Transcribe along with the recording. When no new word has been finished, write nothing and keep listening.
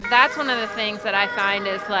that's one of the things that I find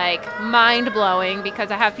is like mind-blowing,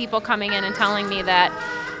 because I have people coming in and telling me that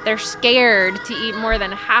they're scared to eat more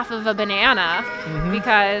than half of a banana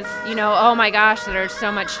because, oh my gosh, there's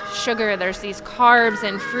so much sugar, there's these carbs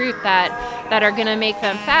and fruit that are going to make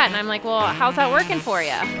them fat. And I'm like, well, how's that working for you?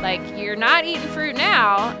 Like, you're not eating fruit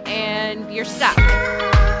now and you're stuck.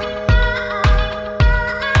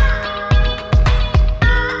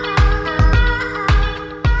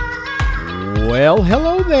 Well,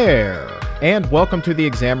 hello there, and welcome to the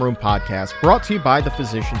Exam Room Podcast, brought to you by the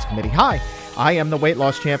Physicians Committee. Hi, I am the weight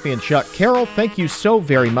loss champion, Chuck Carroll. Thank you so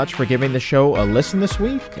very much for giving the show a listen this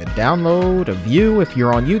week, a download, a view if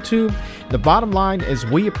you're on YouTube. The bottom line is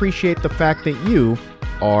we appreciate the fact that you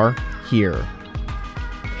are here.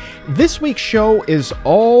 This week's show is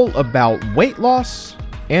all about weight loss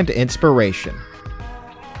and inspiration.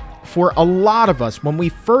 For a lot of us, when we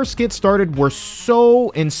first get started, we're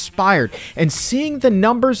so inspired. And seeing the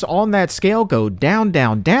numbers on that scale go down,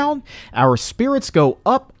 down, down, our spirits go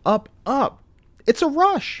up, up, up. It's a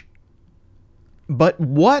rush. But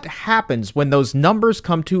what happens when those numbers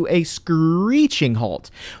come to a screeching halt?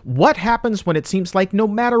 What happens when it seems like no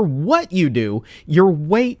matter what you do, your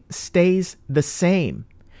weight stays the same?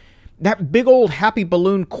 That big old happy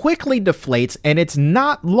balloon quickly deflates, and it's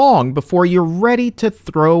not long before you're ready to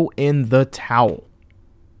throw in the towel.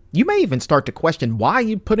 You may even start to question why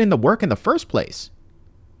you put in the work in the first place.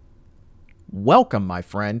 Welcome, my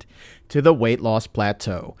friend, to the weight loss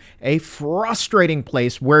plateau, a frustrating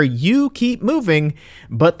place where you keep moving,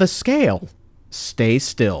 but the scale stays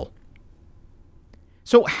still.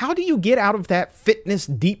 So how do you get out of that fitness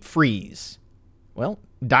deep freeze? Well,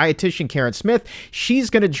 dietitian Karen Smith,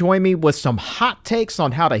 she's going to join me with some hot takes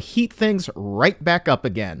on how to heat things right back up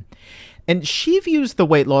again. And she views the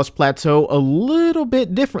weight loss plateau a little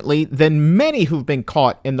bit differently than many who've been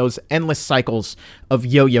caught in those endless cycles of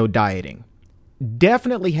yo-yo dieting.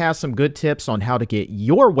 Definitely has some good tips on how to get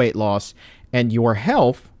your weight loss and your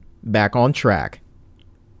health back on track.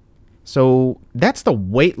 So that's the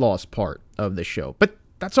weight loss part of the show, but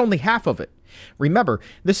that's only half of it. Remember,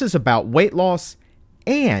 this is about weight loss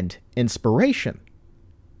and inspiration.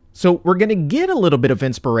 So we're going to get a little bit of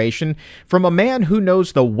inspiration from a man who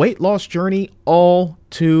knows the weight loss journey all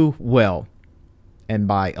too well. And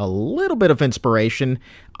by a little bit of inspiration,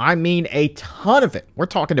 I mean a ton of it. We're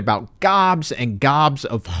talking about gobs and gobs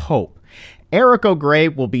of hope. Eric O'Gray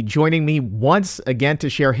will be joining me once again to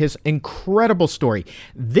share his incredible story.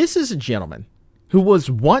 This is a gentleman who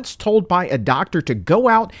was once told by a doctor to go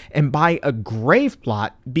out and buy a grave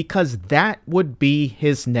plot because that would be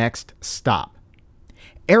his next stop.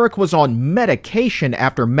 Eric was on medication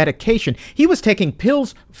after medication. He was taking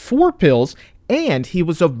pills for pills, and he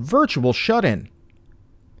was a virtual shut-in.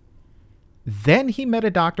 Then he met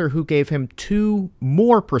a doctor who gave him 2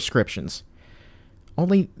 more prescriptions.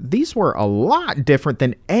 Only these were a lot different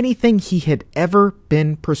than anything he had ever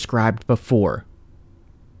been prescribed before.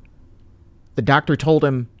 The doctor told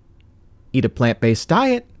him, eat a plant-based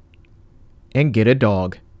diet and get a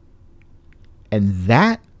dog. And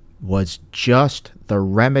that was just the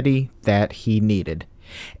remedy that he needed.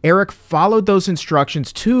 Eric followed those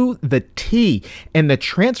instructions to the T, and the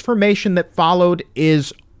transformation that followed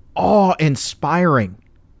is awe-inspiring.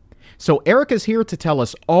 So Eric is here to tell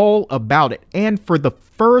us all about it. And for the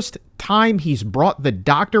first time, he's brought the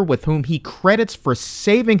doctor with whom he credits for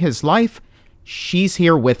saving his life. She's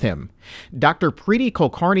here with him. Dr. Preeti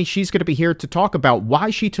Kulkarni, she's going to be here to talk about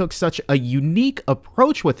why she took such a unique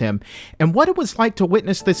approach with him and what it was like to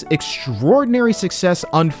witness this extraordinary success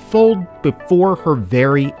unfold before her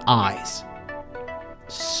very eyes.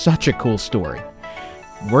 Such a cool story.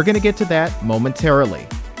 We're going to get to that momentarily.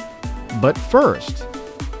 But first,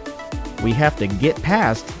 we have to get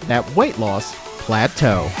past that weight loss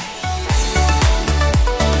plateau.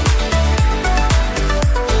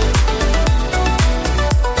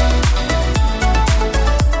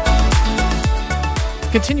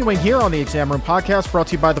 Continuing here on the Exam Room Podcast, brought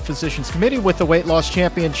to you by the Physicians Committee with the weight loss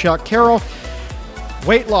champion, Chuck Carroll.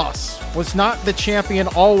 Weight loss was not the champion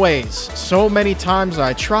always. So many times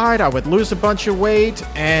I tried, I would lose a bunch of weight,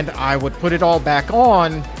 and I would put it all back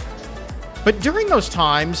on. But during those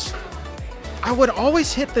times, I would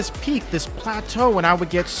always hit this peak, this plateau, and I would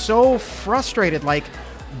get so frustrated, like,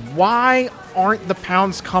 why aren't the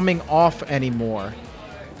pounds coming off anymore?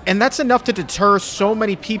 And that's enough to deter so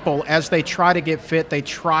many people as they try to get fit, they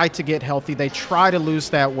try to get healthy, they try to lose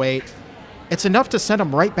that weight. It's enough to send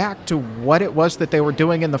them right back to what it was that they were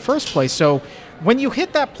doing in the first place. So when you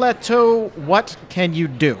hit that plateau, what can you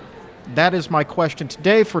do? That is my question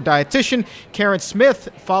today for dietitian Karen Smith.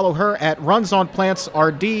 Follow her at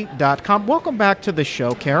runsonplantsrd.com. Welcome back to the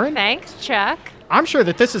show, Karen. Thanks, Chuck. I'm sure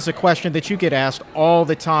that this is a question that you get asked all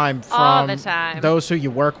the time from those who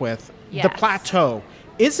you work with. Yes. The plateau.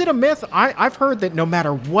 Is it a myth? I've heard that no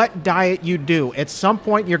matter what diet you do, at some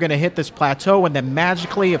point you're going to hit this plateau, and then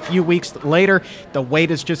magically a few weeks later, the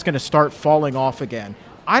weight is just going to start falling off again.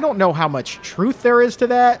 I don't know how much truth there is to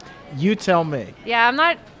that. You tell me. Yeah, I'm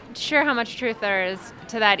not sure how much truth there is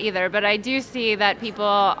to that either, but I do see that people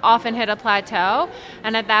often hit a plateau,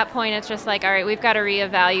 and at that point it's just like, all right, we've got to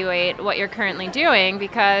reevaluate what you're currently doing,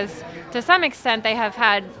 because to some extent they have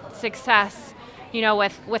had success,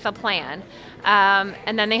 with a plan,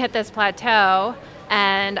 and then they hit this plateau.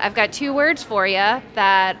 And I've got two words for you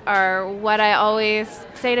that are what I always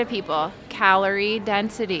say to people: calorie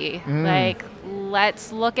density. Like,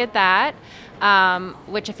 let's look at that.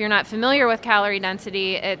 Which, if you're not familiar with calorie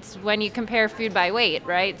density, it's when you compare food by weight,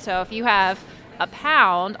 right? So if you have a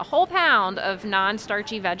whole pound of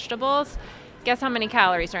non-starchy vegetables, guess how many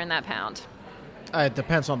calories are in that pound? It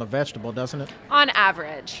depends on the vegetable, doesn't it? On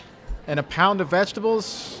average. And a pound of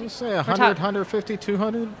vegetables, let's say 100, 150,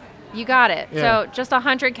 200? You got it. Yeah. So just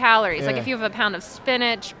 100 calories. Yeah. Like if you have a pound of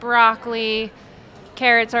spinach, broccoli,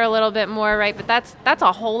 carrots are a little bit more, right? But that's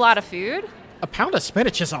a whole lot of food. A pound of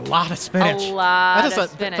spinach is a lot of spinach. A lot of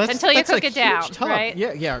spinach. Until you cook it down, right?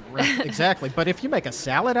 Yeah, right, exactly. But if you make a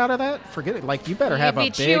salad out of that, forget it. Like, you better have a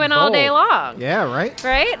big bowl. You'd be chewing all day long. Yeah, right?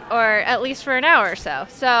 Right? Or at least for an hour or so.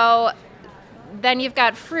 So then you've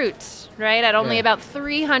got fruits, right, at only about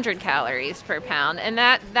 300 calories per pound. And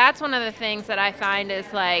that's one of the things that I find is,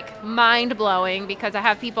 like, mind-blowing, because I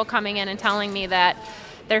have people coming in and telling me that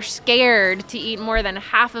they're scared to eat more than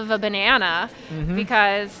half of a banana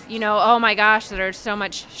because, oh my gosh, there's so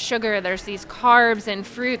much sugar, there's these carbs in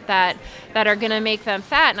fruit that are going to make them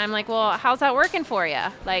fat. And I'm like, well, how's that working for you?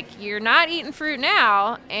 Like, you're not eating fruit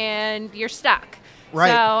now and you're stuck. Right.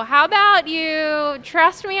 So how about you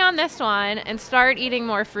trust me on this one and start eating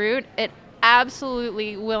more fruit? It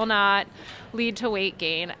absolutely will not lead to weight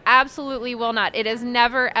gain. Absolutely will not. It is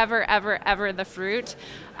never, ever, ever, ever the fruit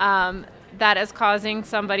that is causing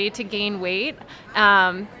somebody to gain weight.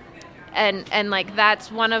 And like, that's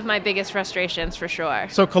one of my biggest frustrations for sure.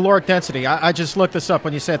 So caloric density, I just looked this up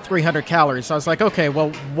when you said 300 calories. I was like, okay,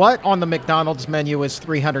 well, what on the McDonald's menu is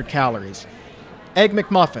 300 calories? Egg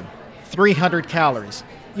McMuffin, 300 calories.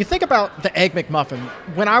 You think about the Egg McMuffin.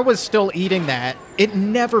 When I was still eating that, it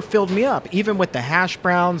never filled me up. Even with the hash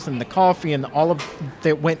browns and the coffee and all of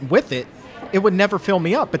that went with it, it would never fill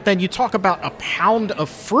me up. But then you talk about a pound of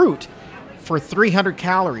fruit for 300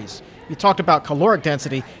 calories. You talked about caloric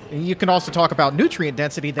density, and you can also talk about nutrient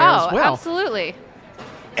density there as well. Oh, absolutely.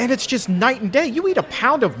 And it's just night and day. You eat a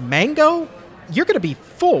pound of mango, you're going to be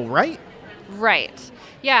full, right? Right.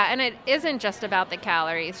 Yeah, and it isn't just about the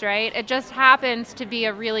calories, right? It just happens to be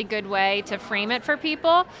a really good way to frame it for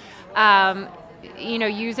people,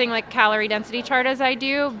 using like calorie density chart as I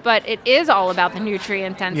do, but it is all about the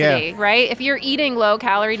nutrient density, right? If you're eating low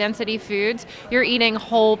calorie density foods, you're eating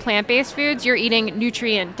whole plant-based foods, you're eating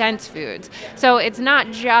nutrient dense foods. So it's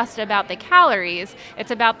not just about the calories,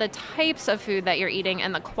 it's about the types of food that you're eating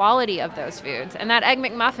and the quality of those foods. And that Egg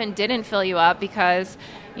McMuffin didn't fill you up because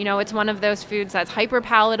it's one of those foods that's hyper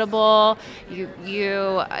palatable,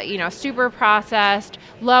 super processed,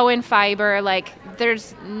 low in fiber. Like,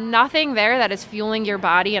 there's nothing there that is fueling your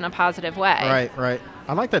body in a positive way. Right.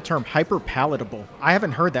 I like that term, hyper palatable. I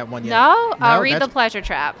haven't heard that one yet. No? Read The Pleasure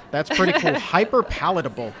Trap. That's pretty cool. Hyper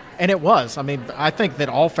palatable. And it was. I mean, I think that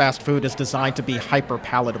all fast food is designed to be hyper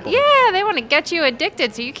palatable. Yeah, they want to get you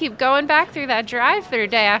addicted so you keep going back through that drive-through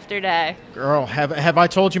day after day. Girl, have I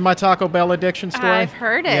told you my Taco Bell addiction story? I've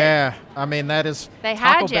heard it. Yeah. I mean, that is they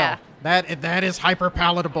Taco had Bell. ya. That is hyper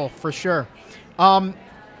palatable for sure.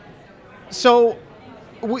 So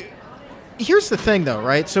here's the thing, though,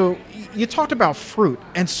 right? So you talked about fruit,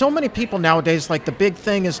 and so many people nowadays, like, the big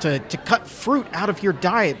thing is to cut fruit out of your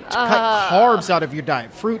diet, to cut carbs out of your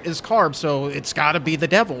diet. Fruit is carbs, so it's got to be the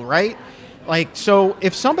devil, right? Like, so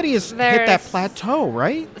if somebody has hit that plateau,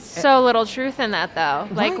 right? So little truth in that, though.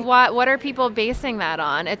 Right. Like, what are people basing that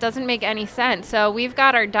on? It doesn't make any sense. So we've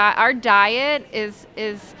got our diet is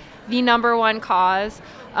the number one cause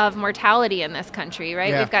of mortality in this country,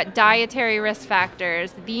 right? Yeah. We've got dietary risk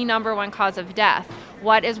factors, the number one cause of death.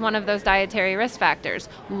 What is one of those dietary risk factors?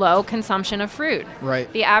 Low consumption of fruit.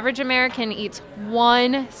 Right. The average American eats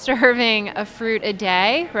 1 serving of fruit a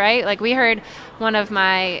day, right? Like, we heard one of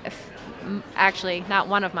my actually not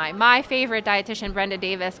one of my favorite dietitian, Brenda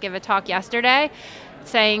Davis, give a talk yesterday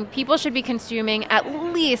saying people should be consuming at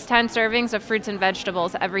least 10 servings of fruits and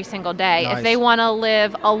vegetables every single day if they want to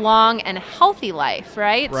live a long and healthy life,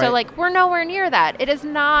 right? So like we're nowhere near that. It is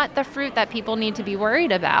not the fruit that people need to be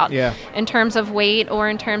worried about in terms of weight or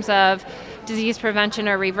in terms of disease prevention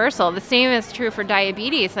or reversal. The same is true for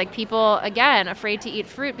diabetes. Like people, again, afraid to eat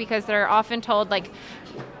fruit because they're often told, like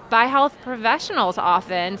by health professionals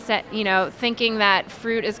often, thinking that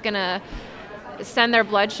fruit is going to send their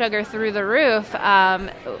blood sugar through the roof,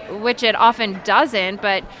 which it often doesn't.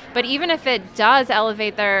 But even if it does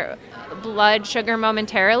elevate their blood sugar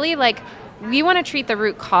momentarily, like we want to treat the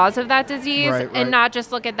root cause of that disease and not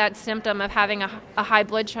just look at that symptom of having a high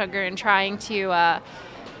blood sugar and trying to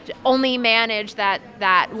only manage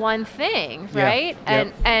that one thing, right?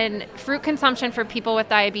 And fruit consumption for people with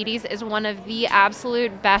diabetes is one of the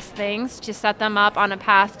absolute best things to set them up on a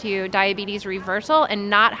path to diabetes reversal and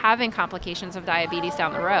not having complications of diabetes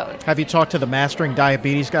down the road. Have you talked to the Mastering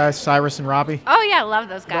Diabetes guys, Cyrus and Robbie? Oh yeah, I love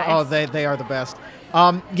those guys. Oh, they are the best.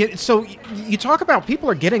 So you talk about people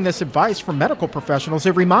are getting this advice from medical professionals.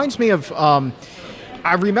 It reminds me of,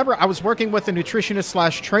 I remember I was working with a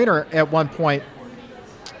nutritionist / trainer at one point.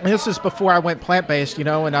 This is before I went plant-based,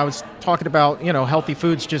 and I was talking about, healthy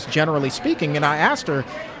foods just generally speaking. And I asked her,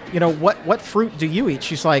 what fruit do you eat?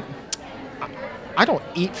 She's like, I don't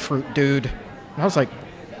eat fruit, dude. And I was like,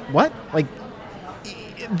 what? Like,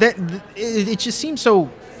 it just seems so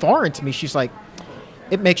foreign to me. She's like,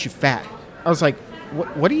 it makes you fat. I was like,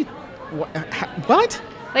 what do you, what?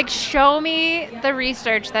 Like, show me the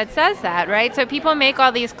research that says that, right? So people make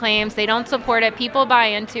all these claims. They don't support it. People buy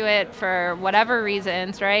into it for whatever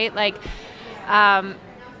reasons, right? Like,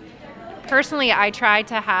 personally, I try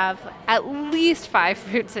to have at least 5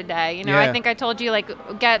 fruits a day. I think I told you, like,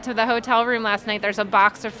 get to the hotel room last night. There's a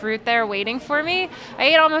box of fruit there waiting for me. I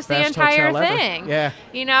ate almost the entire thing. Yeah.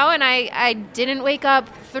 And I didn't wake up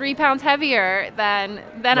 3 pounds heavier than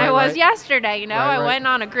I was yesterday. I went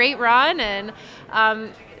on a great run, and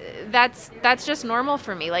that's just normal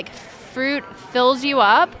for me. Like, fruit fills you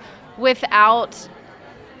up without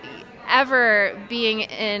ever being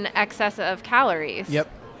in excess of calories. Yep.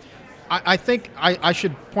 I think I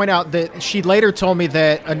should point out that she later told me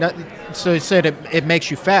that, so it said it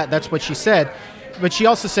makes you fat. That's what she said. But she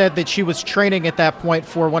also said that she was training at that point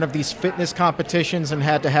for one of these fitness competitions and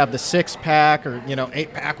had to have the 6-pack or,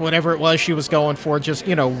 8-pack, whatever it was she was going for, just,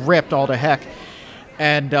 ripped all to heck.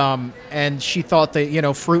 And she thought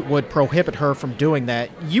that, fruit would prohibit her from doing that.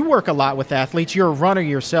 You work a lot with athletes. You're a runner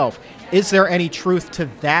yourself. Is there any truth to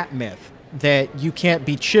that myth that you can't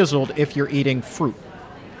be chiseled if you're eating fruit?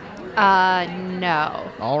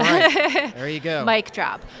 No. All right. There you go. Mic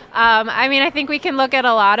drop. I think we can look at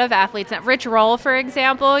a lot of athletes. Rich Roll, for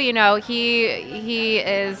example, he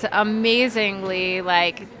is amazingly,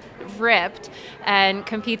 like, ripped and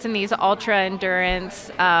competes in these ultra endurance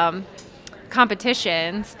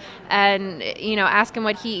competitions, and ask him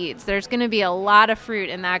what he eats. There's going to be a lot of fruit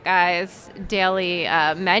in that guy's daily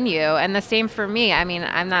menu, and the same for me.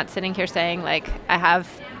 I'm not sitting here saying, like, I have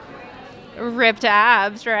ripped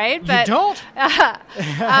abs, right? But you don't.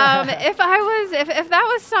 If that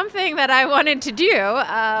was something that I wanted to do,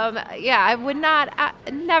 I would not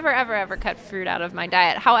never ever cut fruit out of my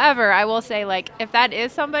diet. However, I will say, like, if that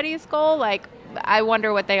is somebody's goal, like, I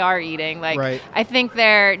wonder what they are eating. Like, I think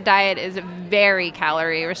their diet is very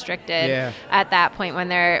calorie restricted at that point when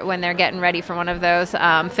they're getting ready for one of those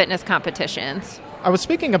fitness competitions. I was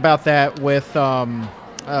speaking about that with Dr.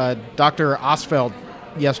 Osfeld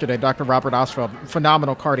yesterday, Dr. Robert Osfeld,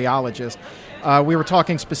 phenomenal cardiologist. We were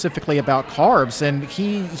talking specifically about carbs, and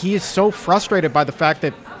he is so frustrated by the fact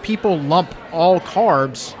that people lump all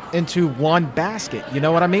carbs into one basket. You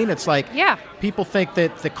know what I mean? It's like people think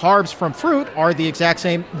that the carbs from fruit are the exact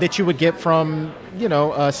same that you would get from,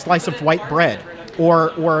 a slice of white bread or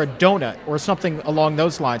a donut or something along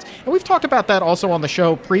those lines. And we've talked about that also on the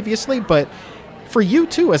show previously, but for you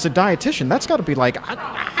too, as a dietitian, that's got to be like,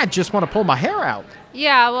 I just want to pull my hair out.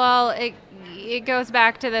 Yeah, well, it goes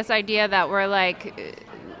back to this idea that we're, like,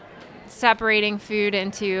 separating food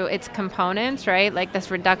into its components, right? Like this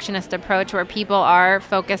reductionist approach where people are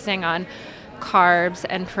focusing on carbs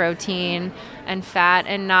and protein and fat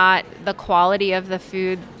and not the quality of the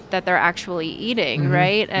food that they're actually eating,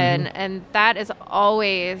 right? And that is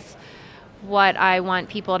always what I want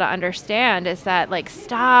people to understand is that, like,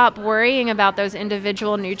 stop worrying about those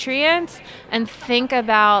individual nutrients and think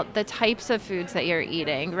about the types of foods that you're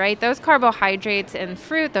eating, right? Those carbohydrates in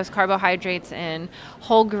fruit, those carbohydrates in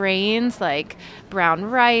whole grains like brown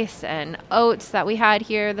rice and oats that we had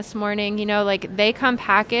here this morning, you know, like, they come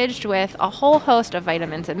packaged with a whole host of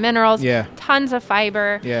vitamins and minerals, tons of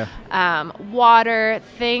fiber, water,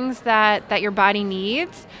 things that your body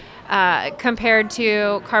needs. Compared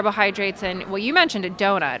to carbohydrates and, well, you mentioned a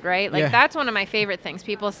donut, right? Like, that's one of my favorite things.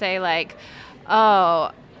 People say, like, oh,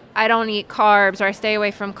 I don't eat carbs, or I stay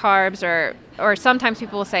away from carbs, or sometimes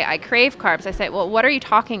people will say, I crave carbs. I say, well, what are you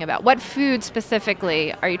talking about? What food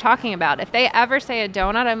specifically are you talking about? If they ever say a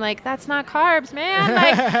donut, I'm like, that's not carbs, man.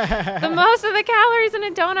 Like, the most of the calories in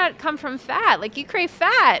a donut come from fat. Like, you crave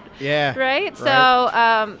fat. Right? So,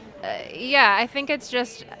 I think it's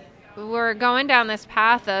just, we're going down this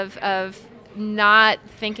path of not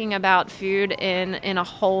thinking about food in a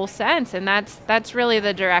whole sense, and that's really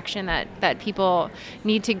the direction that people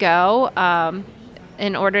need to go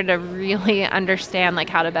in order to really understand, like,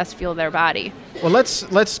 how to best fuel their body. Well,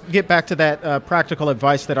 let's get back to that practical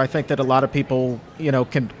advice that I think that a lot of people, you know,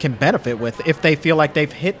 can benefit with if they feel like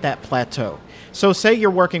they've hit that plateau. So say you're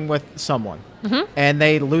working with someone and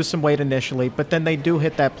they lose some weight initially, but then they do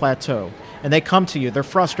hit that plateau. And they come to you, they're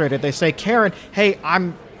frustrated. They say, Karen, hey,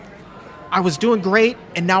 I was doing great,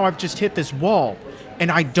 and now I've just hit this wall, and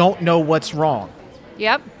I don't know what's wrong.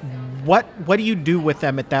 Yep. What do you do with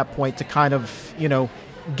them at that point to kind of, you know,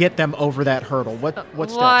 get them over that hurdle? What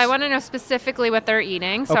steps? Well, I want to know specifically what they're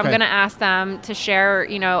eating, so I'm going to ask them to share,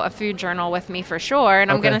 you know, a food journal with me for sure, and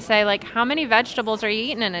I'm going to say, like, how many vegetables are you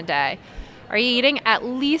eating in a day? Are you eating at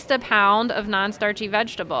least a pound of non-starchy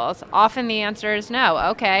vegetables? Often the answer is no.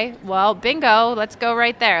 Okay, well, bingo, let's go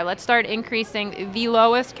right there. Let's start increasing the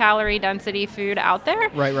lowest calorie density food out there.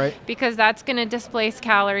 Right. Because that's going to displace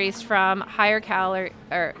calories from higher calorie,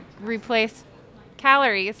 or replace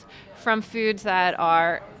calories from foods that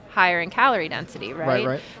are higher in calorie density,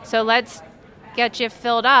 right? So let's get you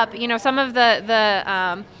filled up. You know, some of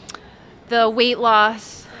the weight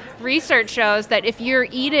loss research shows that if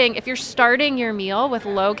you're starting your meal with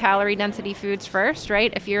low calorie density foods first,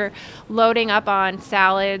 right? If you're loading up on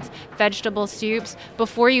salads, vegetable soups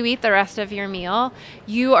before you eat the rest of your meal,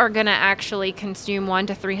 you are going to actually consume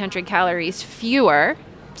 100 to 300 calories fewer.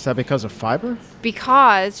 Is that because of fiber?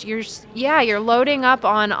 Because you're loading up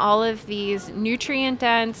on all of these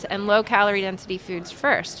nutrient-dense and low-calorie density foods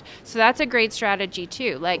first. So that's a great strategy,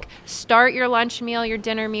 too. Like, start your lunch meal, your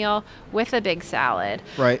dinner meal with a big salad.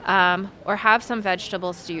 Right. Or have some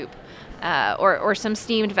vegetable soup or some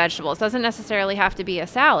steamed vegetables. Doesn't necessarily have to be a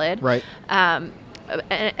salad. Right. And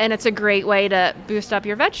it's a great way to boost up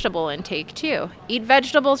your vegetable intake, too. Eat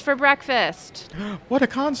vegetables for breakfast. What a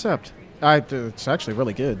concept. It's actually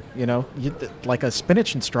really good, you know. Like a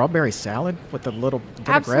spinach and strawberry salad with a little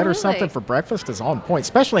vinaigrette or something for breakfast is on point,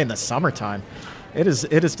 especially in the summertime. It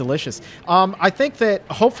is delicious. I think that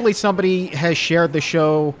hopefully somebody has shared the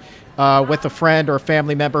show with a friend or a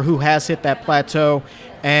family member who has hit that plateau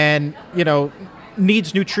and, you know,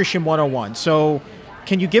 needs Nutrition 101. So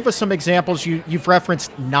can you give us some examples? You've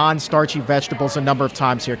referenced non-starchy vegetables a number of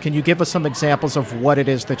times here. Can you give us some examples of what it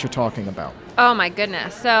is that you're talking about? Oh, my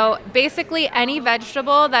goodness. So basically any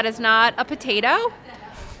vegetable that is not a potato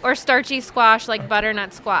or starchy squash like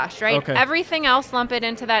butternut squash, right? Okay. Everything else, lump it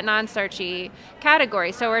into that non-starchy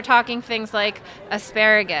category. So we're talking things like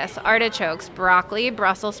asparagus, artichokes, broccoli,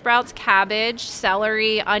 Brussels sprouts, cabbage,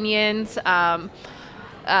 celery, onions,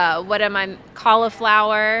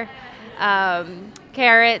 cauliflower,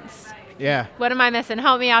 carrots. Yeah. What am I missing?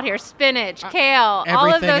 Help me out here. Spinach, kale,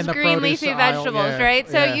 all of those green leafy vegetables, right?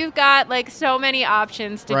 So you've got, like, so many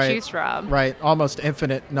options to choose from. Right. Almost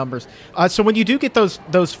infinite numbers. So when you do get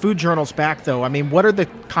those food journals back, though, I mean, what are the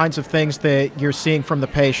kinds of things that you're seeing from the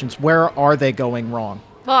patients? Where are they going wrong?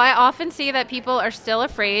 Well, I often see that people are still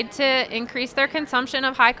afraid to increase their consumption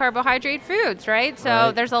of high carbohydrate foods, right?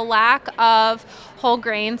 So there's a lack of whole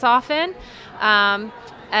grains often.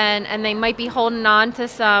 And they might be holding on to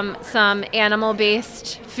some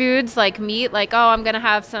animal-based foods like meat, like, oh, I'm going to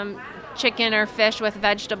have some chicken or fish with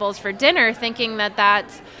vegetables for dinner, thinking that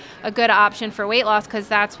that's a good option for weight loss because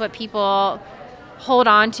that's what people hold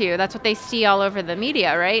on to. That's what they see all over the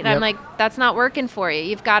media, right? And I'm like, that's not working for you.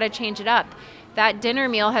 You've got to change it up. That dinner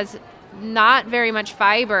meal has not very much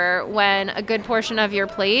fiber when a good portion of your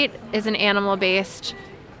plate is an animal-based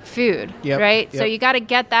food, Yep, right? So yep. you got to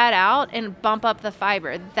get that out and bump up the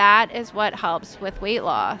fiber. That is what helps with weight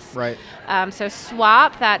loss. Right. So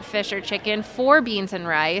swap that fish or chicken for beans and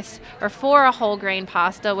rice, or for a whole grain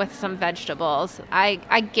pasta with some vegetables. I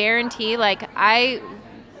guarantee, like, I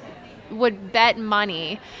would bet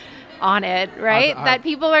money on it, right? That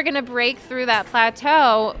people are going to break through that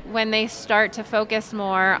plateau when they start to focus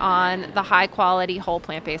more on the high quality whole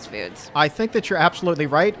plant-based foods. I think that you're absolutely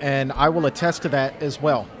right, and I will attest to that as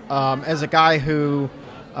well. As a guy who,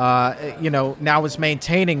 now is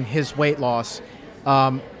maintaining his weight loss,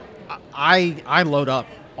 I load up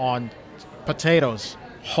on potatoes,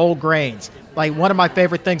 whole grains. Like, one of my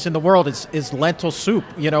favorite things in the world is lentil soup,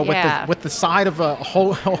 with the side of a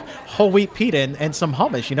whole wheat pita and some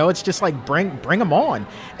hummus. It's just like bring them on.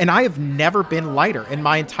 And I have never been lighter in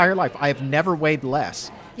my entire life. I have never weighed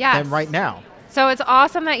less than right now. So it's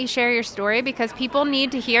awesome that you share your story, because people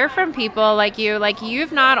need to hear from people like you. Like,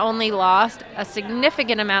 you've not only lost a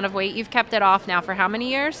significant amount of weight, you've kept it off now for how many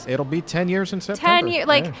years? It'll be 10 years in September. 10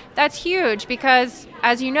 years. That's huge, because,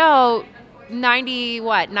 as you know,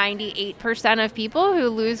 98% of people who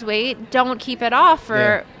lose weight don't keep it off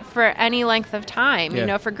for any length of time,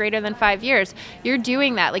 for greater than 5 years. You're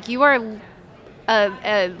doing that. Like, you are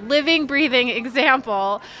a living, breathing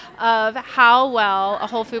example of how well a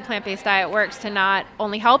whole food plant-based diet works to not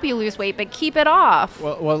only help you lose weight, but keep it off.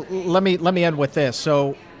 Well, let me end with this.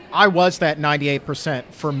 So I was that 98%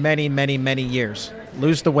 for many, many, many years.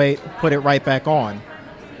 Lose the weight, put it right back on.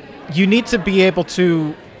 You need to be able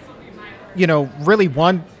to, really,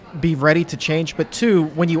 one, be ready to change, but two,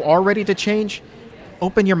 when you are ready to change,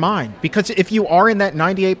 open your mind. Because if you are in that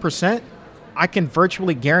 98%, I can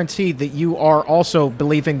virtually guarantee that you are also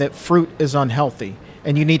believing that fruit is unhealthy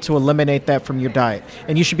and you need to eliminate that from your diet.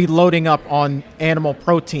 And you should be loading up on animal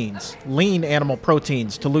proteins, lean animal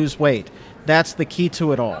proteins, to lose weight. That's the key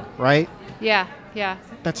to it all, right? Yeah.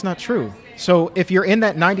 That's not true. So if you're in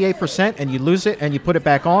that 98% and you lose it and you put it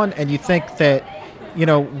back on and you think that,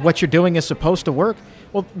 what you're doing is supposed to work,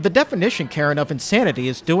 well, the definition, Karen, of insanity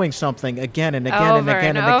is doing something again and again and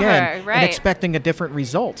again and again and expecting a different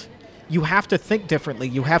result. You have to think differently.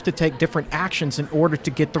 You have to take different actions in order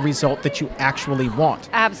to get the result that you actually want.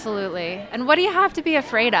 Absolutely. And what do you have to be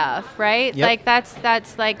afraid of, right? Yep. Like,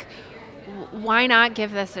 that's like, why not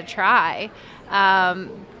give this a try? You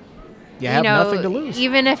have nothing to lose.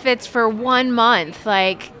 Even if it's for 1 month,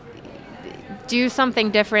 like, do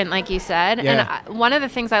something different, like you said. Yeah. And one of the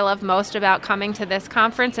things I love most about coming to this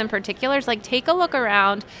conference in particular is, like, take a look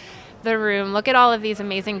around the room, look at all of these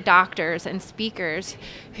amazing doctors and speakers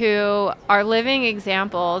who are living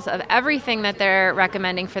examples of everything that they're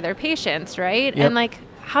recommending for their patients, right? Yep. And, like,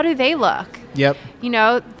 how do they look? Yep.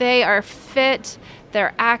 They are fit,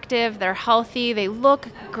 they're active, they're healthy, they look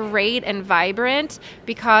great and vibrant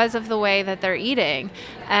because of the way that they're eating.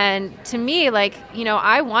 And to me, like,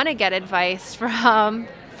 I want to get advice from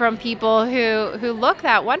people who look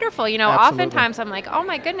that wonderful. Absolutely. Oftentimes I'm like, oh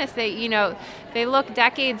my goodness, they look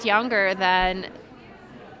decades younger than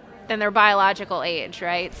their biological age,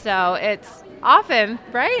 right? So it's often,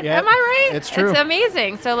 right? Yep. Am I right? It's true. It's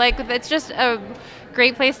amazing. So, like, it's just a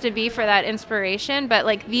great place to be for that inspiration. But,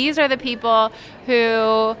 like, these are the people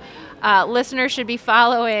who listeners should be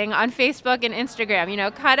following on Facebook and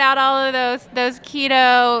Instagram. Cut out all of those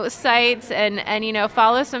keto sites and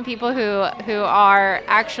follow some people who are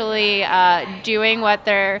actually doing what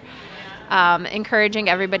they're encouraging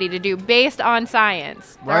everybody to do based on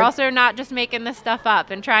science. Right. They're also not just making this stuff up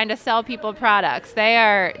and trying to sell people products. They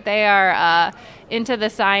are into the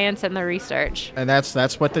science and the research. And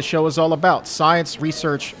that's what the show is all about. Science,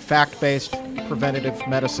 research, fact-based, preventative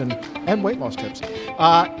medicine, and weight loss tips.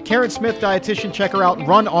 Karen Smith, dietitian. Check her out.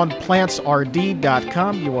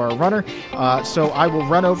 runonplantsrd.com. You are a runner. So I will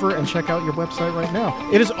run over and check out your website right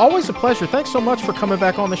now. It is always a pleasure. Thanks so much for coming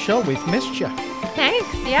back on the show. We've missed you.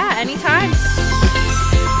 Thanks. Yeah, anytime.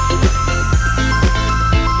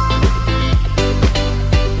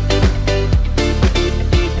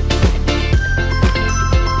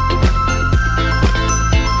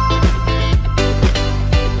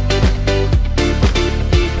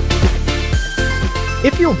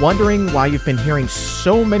 If you're wondering why you've been hearing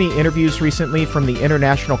so many interviews recently from the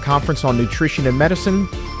International Conference on Nutrition and Medicine,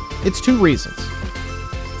 it's two reasons.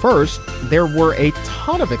 First, there were a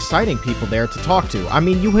ton of exciting people there to talk to. I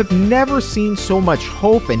mean, you have never seen so much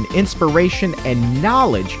hope and inspiration and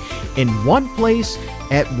knowledge in one place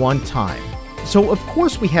at one time. So, of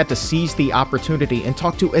course, we had to seize the opportunity and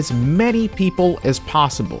talk to as many people as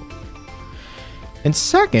possible. And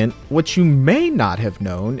second, what you may not have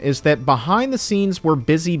known is that behind the scenes, we're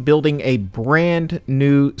busy building a brand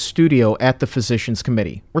new studio at the Physicians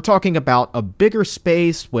Committee. We're talking about a bigger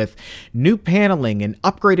space with new paneling and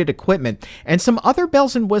upgraded equipment and some other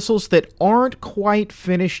bells and whistles that aren't quite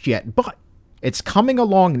finished yet, but it's coming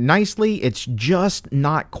along nicely. It's just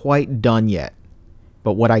not quite done yet.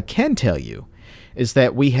 But what I can tell you is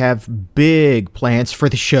that we have big plans for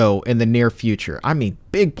the show in the near future. I mean,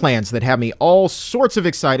 big plans that have me all sorts of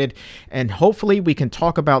excited, and hopefully we can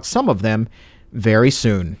talk about some of them very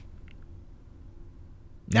soon.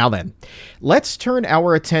 Now then, let's turn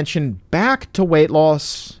our attention back to weight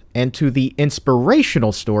loss and to the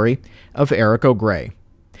inspirational story of Eric O'Grey.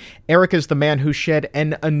 Eric is the man who shed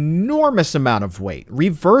an enormous amount of weight,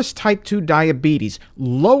 reversed type 2 diabetes,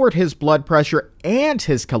 lowered his blood pressure and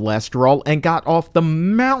his cholesterol, and got off the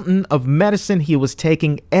mountain of medicine he was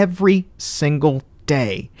taking every single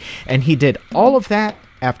day. And he did all of that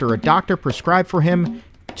after a doctor prescribed for him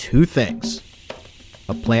two things: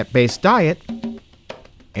 a plant-based diet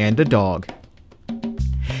and a dog.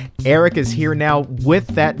 Eric is here now with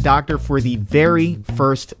that doctor for the very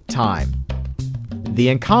first time. The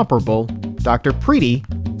incomparable Dr. Preeti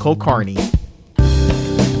Kulkarni.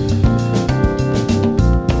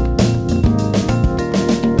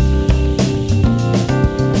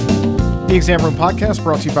 The Exam Room Podcast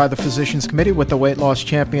brought to you by the Physicians Committee with the weight loss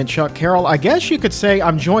champion, Chuck Carroll. I guess you could say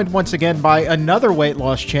I'm joined once again by another weight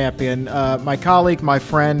loss champion, my colleague, my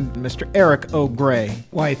friend, Mr. Eric O'Grey.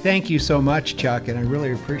 Why, thank you so much, Chuck, and I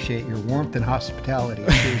really appreciate your warmth and hospitality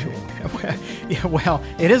as usual. Yeah, well,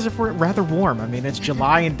 it is rather warm. I mean, it's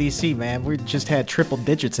July in D.C., man. We just had triple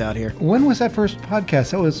digits out here. When was that first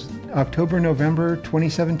podcast? That was October, November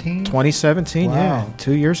 2017? 2017, wow. Yeah.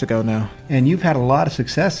 2 years ago now. And you've had a lot of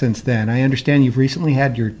success since then. I understand you've recently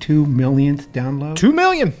had your 2 millionth download. 2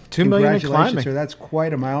 million. 2 million and climbing. Congratulations, sir. That's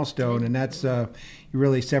quite a milestone, and that's you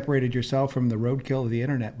really separated yourself from the roadkill of the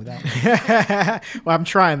internet with that. Well, I'm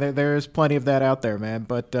trying. There's plenty of that out there, man.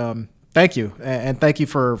 But thank you, and thank you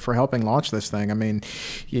for helping launch this thing. I mean,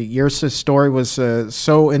 your story was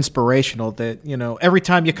so inspirational that, you know, every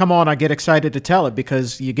time you come on, I get excited to tell it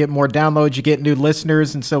because you get more downloads, you get new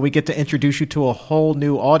listeners, and so we get to introduce you to a whole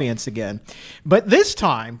new audience again. But this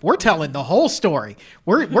time, we're telling the whole story.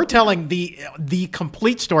 We're telling the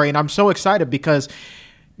complete story, and I'm so excited because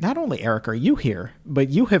not only, Eric, are you here, but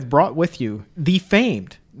you have brought with you the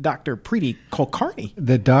famed Dr. Preeti Kulkarni.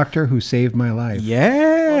 The doctor who saved my life.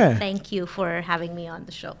 Yeah. Well, thank you for having me on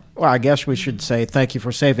the show. Well, I guess we should say thank you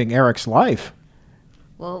for saving Eric's life.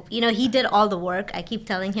 Well, you know, he did all the work. I keep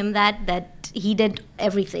telling him that he did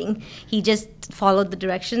everything. He just followed the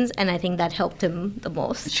directions, and I think that helped him the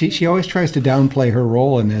most. She always tries to downplay her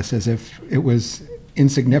role in this as if it was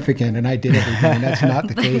insignificant and I did everything, and that's not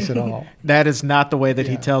the case at all. That is not the way that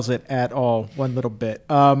he tells it at all, one little bit.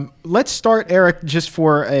 Let's start, Eric, just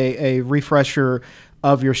for a refresher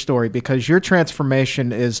of your story, because your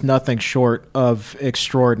transformation is nothing short of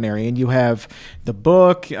extraordinary. And you have the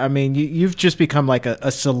book. I mean, you've just become like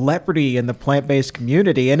a celebrity in the plant-based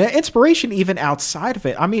community and an inspiration even outside of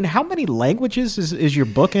it. I mean, how many languages is your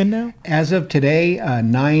book in now? As of today,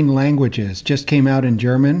 9 languages. Just came out in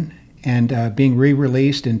German and being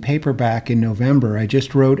re-released in paperback in November. I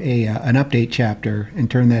just wrote an update chapter and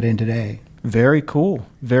turned that in today. Very cool.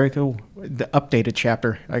 Very cool. The updated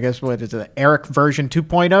chapter, I guess, what is it? Eric version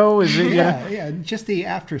 2.0? Is it? Yeah, just the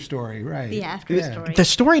after story, right. The after story. The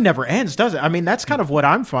story never ends, does it? I mean, that's kind of what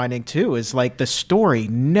I'm finding, too, is like the story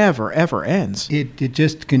never, ever ends. It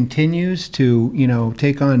just continues to, you know,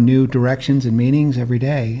 take on new directions and meanings every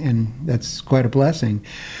day, and that's quite a blessing.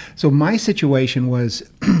 So my situation was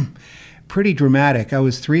pretty dramatic. I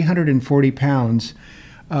was 340 pounds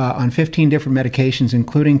on 15 different medications,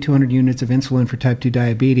 including 200 units of insulin for type 2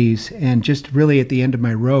 diabetes, and just really at the end of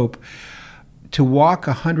my rope. To walk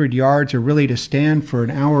 100 yards or really to stand for an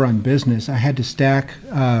hour on business, I had to stack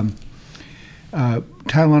Tylenol,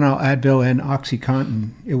 Advil, and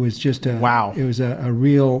OxyContin. It was just wow. It was a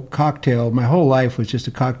real cocktail. My whole life was just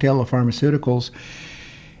a cocktail of pharmaceuticals.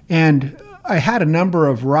 And I had a number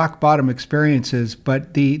of rock bottom experiences,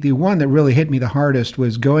 but the one that really hit me the hardest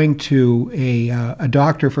was going to a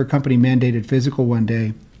doctor for a company mandated physical one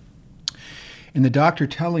day, and the doctor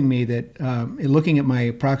telling me that, looking at my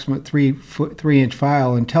approximate 3-inch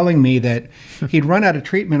file and telling me that he'd run out of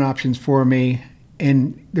treatment options for me,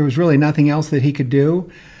 and there was really nothing else that he could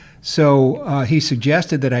do. So he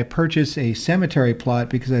suggested that I purchase a cemetery plot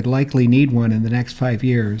because I'd likely need one in the next 5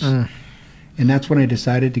 years. And that's when I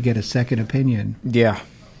decided to get a second opinion. Yeah.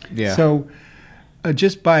 So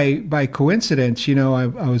just by coincidence, you know, I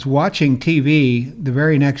was watching TV the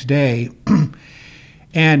very next day,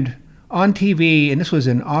 And on TV, and this was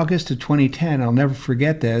in August of 2010, I'll never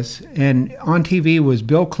forget this, and on TV was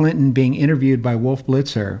Bill Clinton being interviewed by Wolf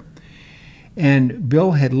Blitzer. And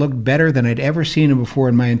Bill had looked better than I'd ever seen him before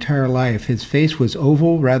in my entire life. His face was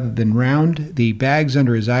oval rather than round. The bags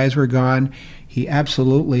under his eyes were gone. He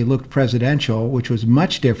absolutely looked presidential, which was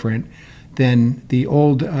much different than the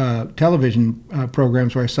old television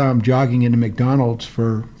programs where I saw him jogging into McDonald's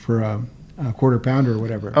for a quarter pounder or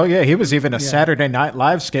whatever. Oh, yeah. He was even a Saturday Night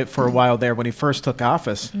Live skit for a while there when he first took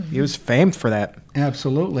office. He was famed for that.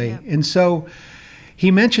 Absolutely. Yeah. And so he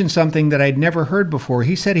mentioned something that I'd never heard before.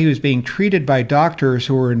 He said he was being treated by doctors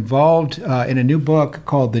who were involved in a new book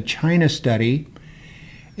called The China Study.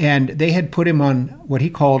 And they had put him on what he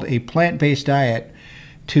called a plant-based diet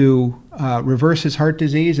to reverse his heart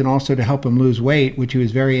disease and also to help him lose weight, which he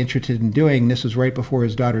was very interested in doing. This was right before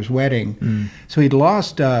his daughter's wedding. So he'd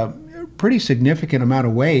lost a pretty significant amount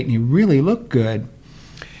of weight, and he really looked good.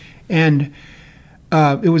 And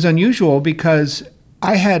it was unusual because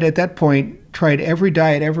I had, at that point, tried every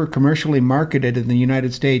diet ever commercially marketed in the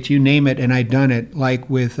United States, you name it, and I'd done it, like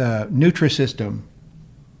with Nutrisystem.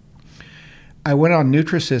 I went on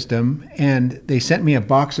Nutrisystem, and they sent me a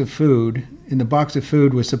box of food, and the box of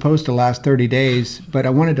food was supposed to last 30 days, but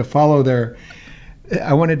I wanted to follow their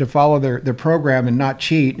program and not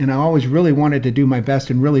cheat, and I always really wanted to do my best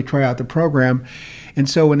and really try out the program. And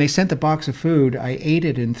so when they sent the box of food, I ate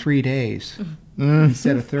it in 3 days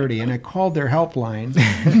instead of 30. And I called their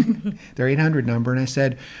helpline, their 800 number, and I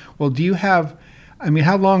said, well,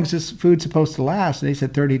 how long is this food supposed to last? And they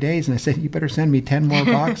said 30 days. And I said, you better send me 10 more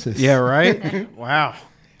boxes. Yeah, right? Wow.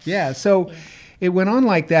 Yeah, so it went on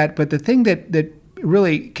like that. But the thing that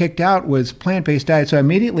really kicked out was plant-based diet. So I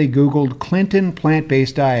immediately Googled Clinton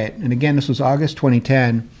plant-based diet. And again, this was August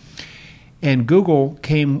 2010. And Google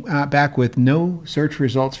came back with no search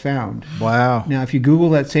results found. Wow. Now, if you Google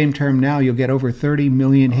that same term now, you'll get over 30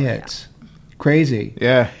 million hits. Yeah. Crazy.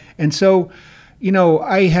 Yeah. And so,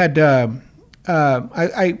 I had,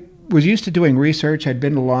 I was used to doing research. I'd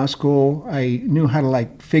been to law school. I knew how to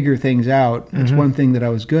figure things out. That's one thing that I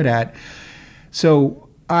was good at. So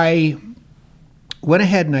I went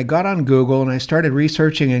ahead and I got on Google and I started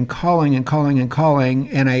researching and calling. And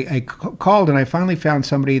I called and I finally found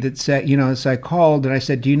somebody that said, so I called and I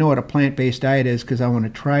said, do you know what a plant-based diet is? Because I want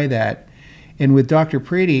to try that. And with Dr.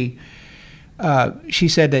 Preeti, she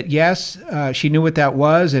said that yes, she knew what that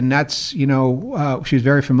was, and that's, she was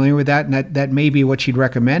very familiar with that, and that may be what she'd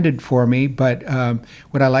recommended for me, but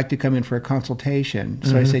would I like to come in for a consultation?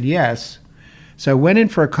 So I said yes. So I went in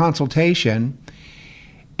for a consultation,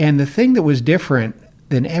 and the thing that was different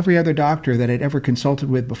than every other doctor that I'd ever consulted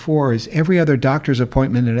with before is every other doctor's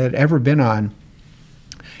appointment that I'd ever been on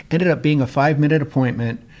ended up being a 5-minute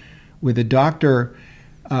appointment with a doctor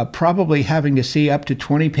probably having to see up to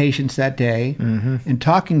 20 patients that day and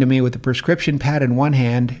talking to me with a prescription pad in one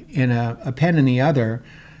hand and a pen in the other,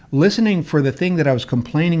 listening for the thing that I was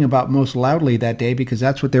complaining about most loudly that day because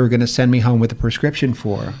that's what they were going to send me home with a prescription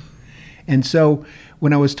for. And so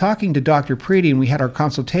when I was talking to Dr. Preeti and we had our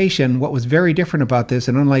consultation, what was very different about this,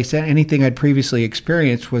 and unlike anything I'd previously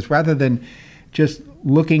experienced, was rather than just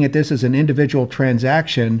looking at this as an individual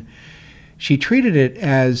transaction, she treated it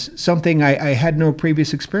as something I had no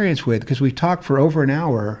previous experience with because we talked for over an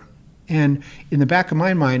hour. And in the back of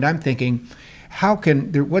my mind, I'm thinking, what's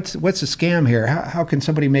the scam here? How can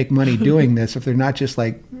somebody make money doing this if they're not just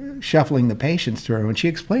shuffling the patients through? And she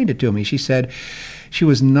explained it to me. She said she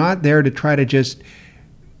was not there to try to just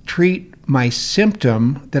treat my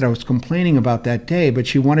symptom that I was complaining about that day, but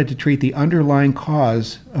she wanted to treat the underlying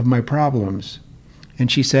cause of my problems. And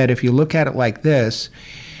she said, if you look at it like this,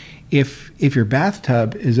 if your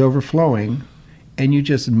bathtub is overflowing and you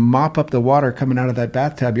just mop up the water coming out of that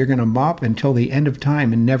bathtub, you're going to mop until the end of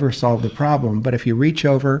time and never solve the problem. But if you reach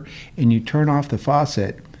over and you turn off the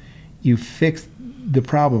faucet, you fix the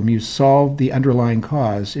problem, you solve the underlying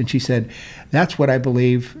cause. And she said, that's what I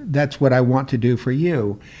believe, that's what I want to do for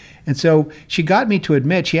you. And so she got me to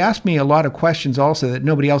admit, she asked me a lot of questions also that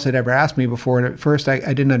nobody else had ever asked me before. And at first I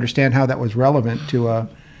didn't understand how that was relevant to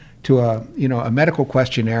a medical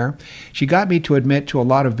questionnaire. She got me to admit to a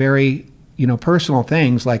lot of very, personal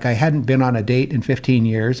things, like I hadn't been on a date in 15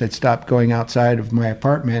 years. I'd stopped going outside of my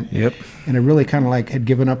apartment. Yep. And I really kind of had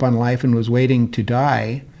given up on life and was waiting to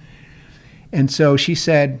die. And so she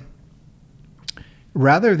said,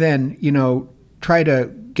 rather than, try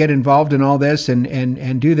to get involved in all this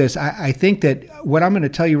and do this, I think that what I'm going to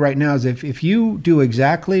tell you right now is if you do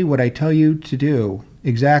exactly what I tell you to do,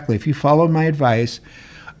 exactly, if you follow my advice,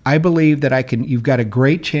 I believe that you've got a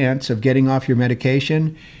great chance of getting off your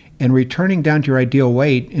medication and returning down to your ideal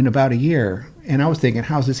weight in about a year. And I was thinking,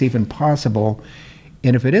 how's this even possible?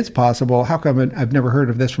 And if it is possible, how come I've never heard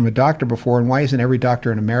of this from a doctor before? And why isn't every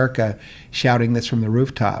doctor in America shouting this from the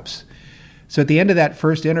rooftops? So at the end of that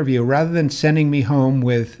first interview, rather than sending me home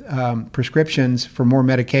with prescriptions for more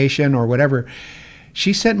medication or whatever,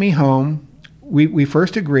 she sent me home. We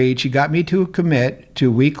first agreed. She got me to commit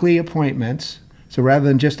to weekly appointments. So rather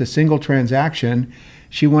than just a single transaction,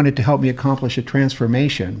 she wanted to help me accomplish a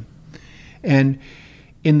transformation. And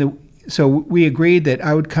so we agreed that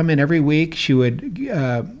I would come in every week.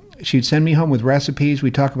 She'd send me home with recipes.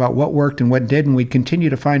 We'd talk about what worked and what didn't. We'd continue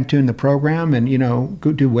to fine-tune the program and,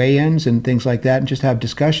 go do weigh-ins and things like that and just have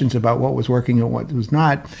discussions about what was working and what was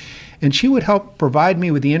not. And she would help provide me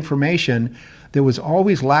with the information that was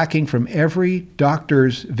always lacking from every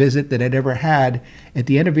doctor's visit that I'd ever had. At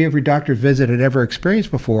the end of every doctor's visit I'd ever experienced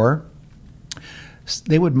before,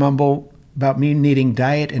 they would mumble about me needing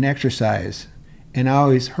diet and exercise. And I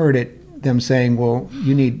always heard them saying, well,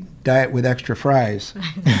 you need diet with extra fries.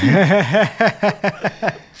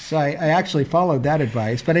 So I actually followed that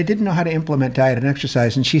advice, but I didn't know how to implement diet and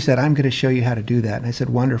exercise. And she said, I'm going to show you how to do that. And I said,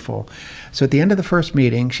 wonderful. So at the end of the first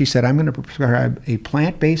meeting, she said, I'm going to prescribe a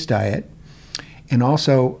plant-based diet and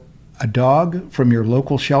also a dog from your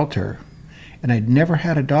local shelter. And I'd never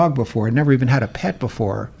had a dog before. I'd never even had a pet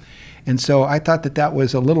before. And so I thought that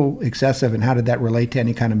was a little excessive, and how did that relate to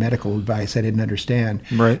any kind of medical advice? I didn't understand.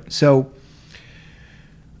 Right. So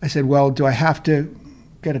I said, well, do I have to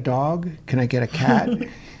get a dog? Can I get a cat?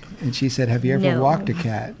 And she said, have you ever walked a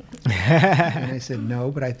cat? And I said, no,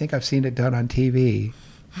 but I think I've seen it done on TV.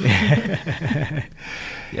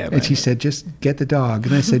 And she said, just get the dog.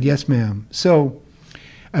 And I said, yes, ma'am. So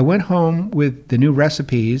I went home with the new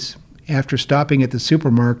recipes after stopping at the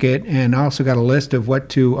supermarket, and I also got a list of what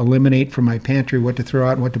to eliminate from my pantry, what to throw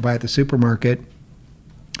out, and what to buy at the supermarket.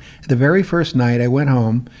 The very first night I went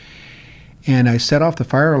home, and I set off the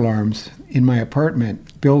fire alarms in my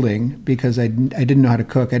apartment building because I didn't know how to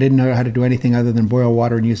cook. I didn't know how to do anything other than boil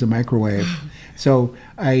water and use a microwave. So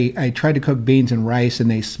I tried to cook beans and rice,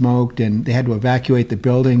 and they smoked, and they had to evacuate the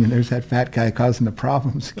building, and there's that fat guy causing the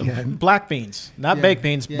problems again. Black beans, not baked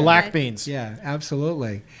beans, black beans. Yeah,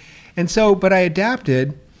 absolutely. And so, but I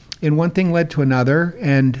adapted, and one thing led to another,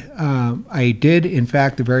 and I did, in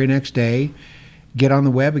fact, the very next day, get on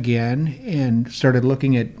the web again and started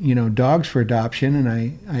looking at, dogs for adoption,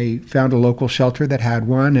 and I found a local shelter that had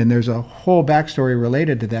one, and there's a whole backstory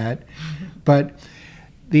related to that. But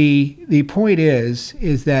the point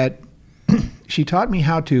is that she taught me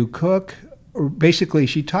how to cook, or basically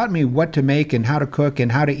she taught me what to make and how to cook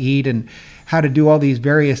and how to eat and how to do all these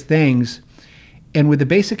various things. And with the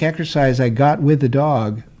basic exercise I got with the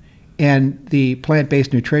dog and the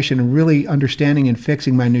plant-based nutrition, and really understanding and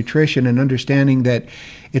fixing my nutrition and understanding that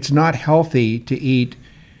it's not healthy to eat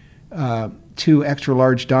 2 extra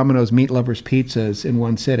large Domino's Meat Lovers pizzas in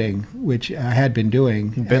one sitting, which I had been doing.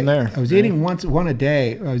 Been there. I was eating one a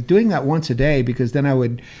day. I was doing that once a day because then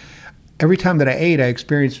every time that I ate, I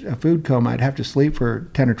experienced a food coma. I'd have to sleep for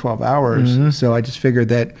 10 or 12 hours. Mm-hmm. So I just figured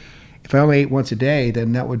that if I only ate once a day,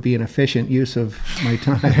 then that would be an efficient use of my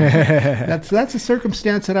time. That's a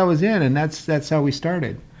circumstance that I was in, and that's how we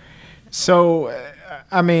started. So,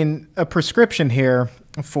 a prescription here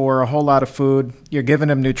for a whole lot of food. You're giving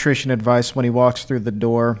him nutrition advice when he walks through the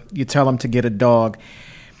door. You tell him to get a dog.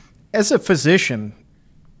 As a physician,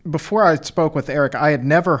 before I spoke with Eric, I had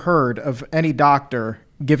never heard of any doctor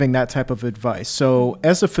giving that type of advice. So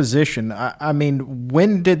as a physician,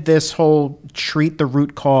 when did this whole treat the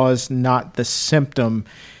root cause, not the symptom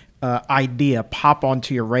idea pop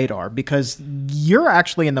onto your radar? Because you're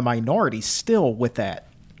actually in the minority still with that.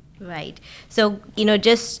 Right. So,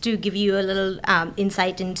 just to give you a little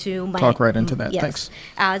insight into my... Talk right into that. Yes.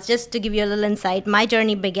 Thanks. Just to give you a little insight, my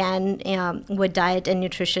journey began with diet and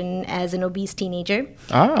nutrition as an obese teenager.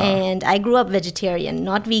 And I grew up vegetarian,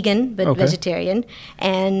 not vegan, but vegetarian.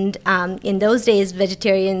 And in those days,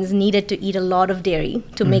 vegetarians needed to eat a lot of dairy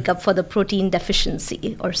to make up for the protein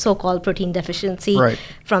deficiency, or so-called protein deficiency,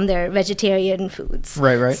 from their vegetarian foods.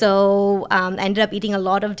 Right. So I ended up eating a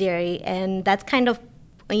lot of dairy, and that's kind of,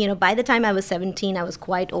 by the time I was 17, I was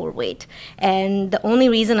quite overweight. And the only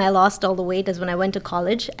reason I lost all the weight is when I went to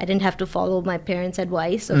college. I didn't have to follow my parents'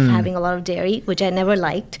 advice of having a lot of dairy, which I never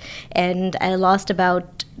liked. And I lost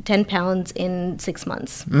about 10 pounds in 6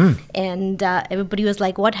 months. And everybody was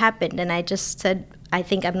like, what happened? And I just said, I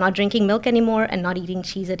think I'm not drinking milk anymore and not eating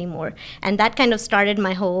cheese anymore. And that kind of started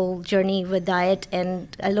my whole journey with diet,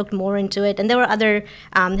 and I looked more into it. And there were other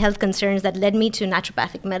health concerns that led me to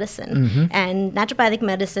naturopathic medicine. And naturopathic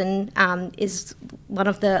medicine is one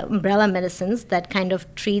of the umbrella medicines that kind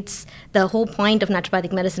of treats, the whole point of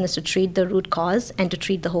naturopathic medicine is to treat the root cause and to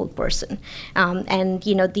treat the whole person. And,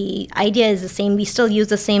 the idea is the same. We still use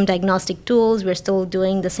the same diagnostic tools. We're still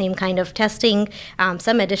doing the same kind of testing,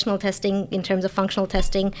 some additional testing in terms of functional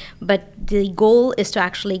testing, but the goal is to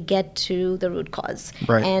actually get to the root cause.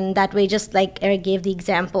 Right. And that way, just like Eric gave the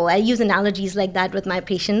example, I use analogies like that with my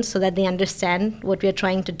patients so that they understand what we're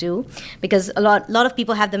trying to do. Because a lot of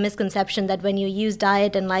people have the misconception that when you use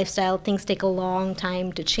diet and lifestyle, things take a long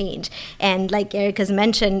time to change. And like Eric has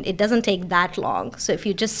mentioned, it doesn't take that long. So if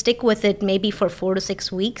you just stick with it maybe for 4 to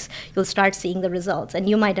 6 weeks, you'll start seeing the results. And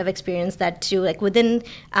you might have experienced that too. Like within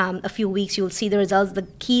a few weeks, you'll see the results. The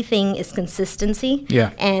key thing is consistency.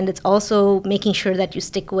 Yeah. And it's also making sure that you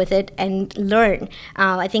stick with it and learn.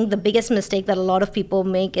 I think the biggest mistake that a lot of people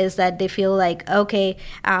make is that they feel like, okay,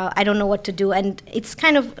 I don't know what to do. And it's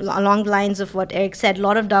kind of along the lines of what Eric said. A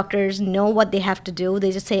lot of doctors know what they have to do.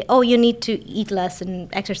 They just say, oh, you need to eat less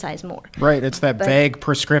and exercise more. Right. It's that vague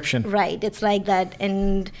prescription. Right. It's like that.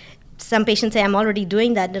 And some patients say, I'm already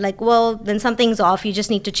doing that. They're like, well, then something's off. You just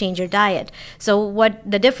need to change your diet. So what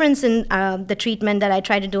the difference in the treatment that I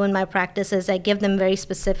try to do in my practice is I give them very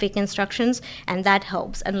specific instructions, and that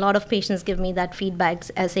helps. And a lot of patients give me that feedback,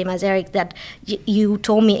 same as Eric, that you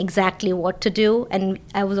told me exactly what to do, and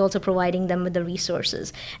I was also providing them with the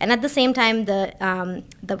resources. And at the same time, the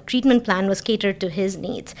treatment plan was catered to his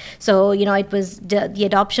needs. So, it was the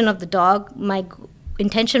adoption of the dog. My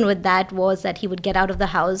intention with that was that he would get out of the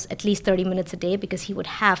house at least 30 minutes a day because he would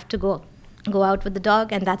have to go out with the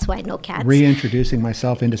dog, and that's why no cats. Reintroducing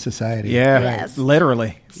myself into society. Yeah, Yes.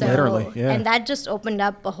 literally. So, Literally, yeah. And that just opened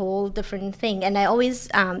up a whole different thing. And I always,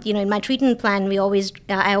 in my treatment plan,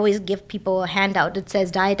 I always give people a handout. It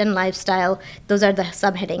says diet and lifestyle. Those are the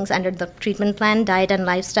subheadings under the treatment plan, diet and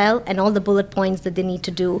lifestyle, and all the bullet points that they need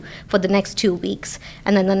to do for the next 2 weeks.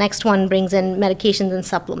 And then the next one brings in medications and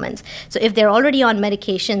supplements. So if they're already on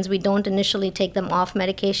medications, we don't initially take them off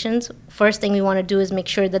medications. First thing we want to do is make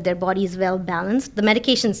sure that their body is well balanced. The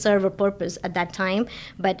medications serve a purpose at that time,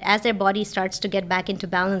 but as their body starts to get back into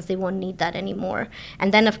balance, they won't need that anymore.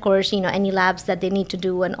 And then, of course, any labs that they need to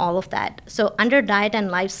do and all of that. So under diet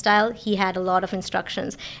and lifestyle, he had a lot of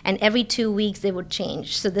instructions. And every 2 weeks, they would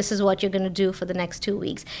change. So this is what you're going to do for the next 2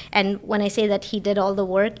 weeks. And when I say that he did all the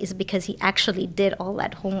work, is because he actually did all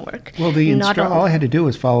that homework. Well, all I had to do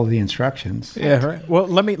was follow the instructions. Yeah, right. Well,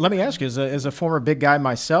 let me ask you, as a former big guy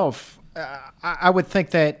myself, I would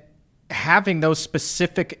think that having those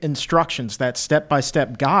specific instructions, that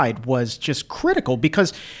step-by-step guide, was just critical,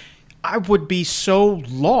 because I would be so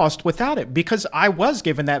lost without it, because I was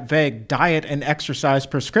given that vague diet and exercise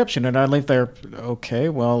prescription, and I leave there, okay,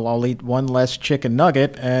 well, I'll eat one less chicken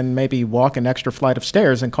nugget and maybe walk an extra flight of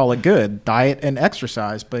stairs and call it good, diet and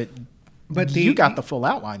exercise. But you got the full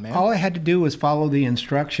outline, man. All I had to do was follow the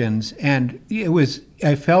instructions, and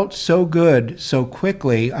I felt so good so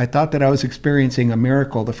quickly. I thought that I was experiencing a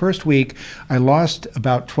miracle. The first week, I lost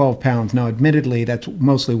about 12 pounds. Now, admittedly, that's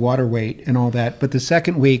mostly water weight and all that. But the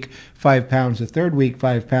second week, 5 pounds. The third week,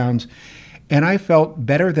 5 pounds. And I felt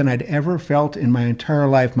better than I'd ever felt in my entire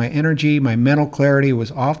life. My energy, my mental clarity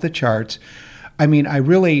was off the charts. I mean,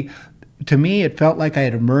 to me, it felt like I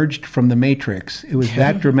had emerged from the Matrix. It was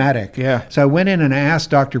that dramatic. Yeah. So I went in and I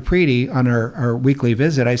asked Dr. Preeti on our weekly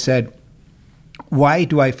visit, I said, why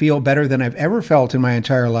do I feel better than I've ever felt in my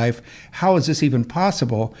entire life? How is this even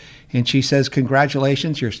possible? And she says,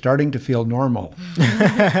 congratulations, you're starting to feel normal.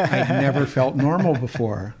 I'd never felt normal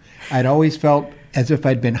before. I'd always felt as if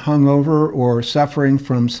I'd been hungover or suffering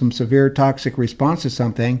from some severe toxic response to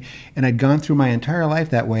something, and I'd gone through my entire life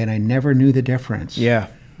that way, and I never knew the difference. Yeah.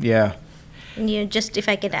 Just if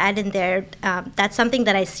I could add in there, that's something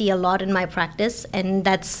that I see a lot in my practice, and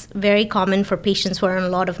that's very common for patients who are on a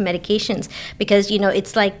lot of medications, because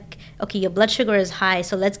it's like, okay, your blood sugar is high,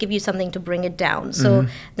 so let's give you something to bring it down. So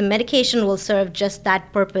the medication will serve just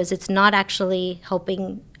that purpose. It's not actually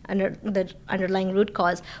helping under the underlying root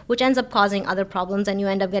cause, which ends up causing other problems, and you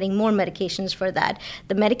end up getting more medications for that.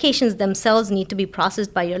 The medications themselves need to be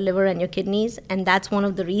processed by your liver and your kidneys, and that's one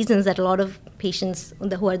of the reasons that a lot of patients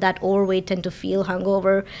who are that overweight tend to feel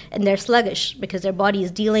hungover, and they're sluggish because their body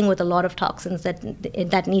is dealing with a lot of toxins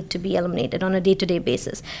that need to be eliminated on a day-to-day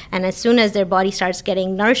basis. And as soon as their body starts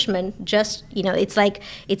getting nourishment, just, it's like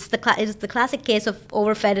it's the classic case of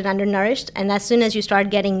overfed and undernourished. And as soon as you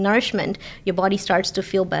start getting nourishment, your body starts to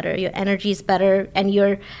feel better, your energy is better, and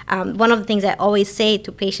you're one of the things I always say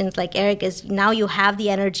to patients like Eric is now you have the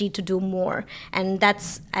energy to do more. And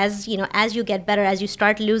that's as you get better, as you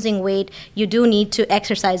start losing weight, you do need to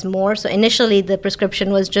exercise more. So initially the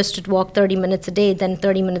prescription was just to walk 30 minutes a day, then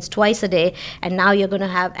 30 minutes twice a day, and now you're going to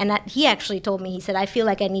have, and he actually told me, he said, I feel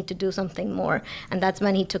like I need to do something more. And that's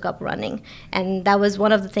when he took up running. And that was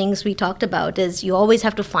one of the things we talked about, is you always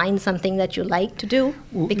have to find something that you like to do,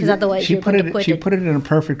 because otherwise you're going to quit it. She put it in a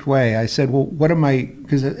perfect way. I said, well, what am I,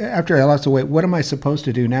 because after I lost the weight, what am I supposed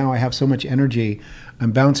to do now? I have so much energy.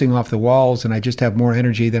 I'm bouncing off the walls and I just have more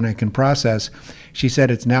energy than I can process. She said,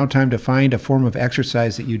 it's now time to find a form of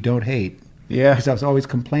exercise that you don't hate. Yeah. Because I was always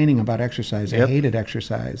complaining about exercise. I hated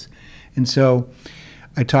exercise. And so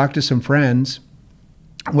I talked to some friends.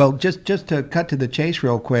 Well, just to cut to the chase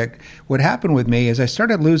real quick, what happened with me is I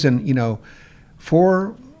started losing, 3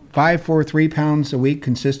 pounds a week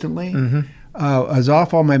consistently. Mm-hmm. I was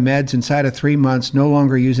off all my meds inside of 3 months, no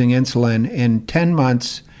longer using insulin. In 10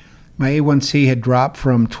 months, my A1C had dropped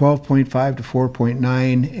from 12.5 to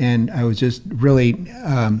 4.9, and I was just really,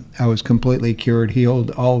 I was completely cured,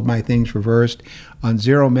 healed, all of my things reversed, on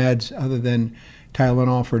 0 meds other than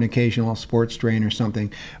Tylenol for an occasional sports strain or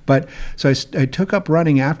something. But so I took up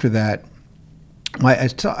running after that. I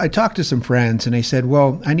talked to some friends, and they said,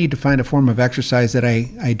 well, I need to find a form of exercise that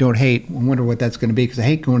I don't hate. I wonder what that's going to be, because I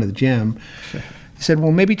hate going to the gym. Sure. I said,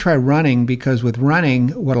 well, maybe try running, because with running,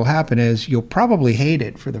 what'll happen is you'll probably hate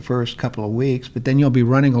it for the first couple of weeks, but then you'll be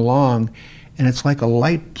running along, and it's like a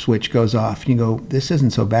light switch goes off. And you go, this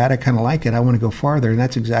isn't so bad. I kind of like it. I want to go farther. And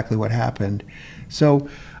that's exactly what happened. So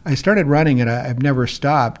I started running, and I've never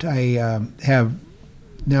stopped. I have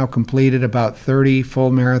now completed about 30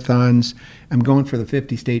 full marathons. I'm going for the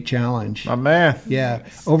 50-state challenge. My man. Yeah,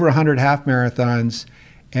 over 100 half marathons.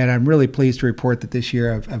 And I'm really pleased to report that this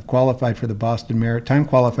year I've qualified for the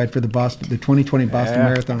qualified for the 2020 Boston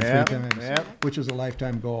Marathon 3 times, which was a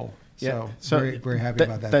lifetime goal. Yeah. So very, very happy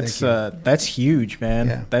about that. That's huge, man.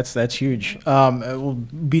 Yeah. That's huge. We'll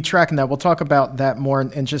be tracking that. We'll talk about that more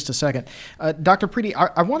in just a second. Dr. Preeti,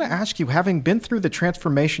 I want to ask you, having been through the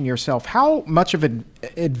transformation yourself, how much of an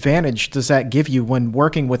advantage does that give you when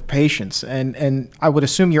working with patients? And I would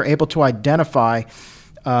assume you're able to identify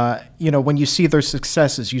when you see their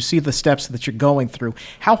successes, you see the steps that you're going through.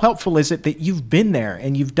 How helpful is it that you've been there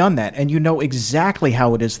and you've done that and you know exactly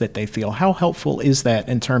how it is that they feel? How helpful is that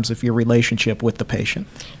in terms of your relationship with the patient?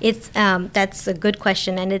 It's that's a good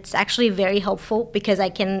question, and it's actually very helpful, because I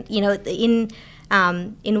can,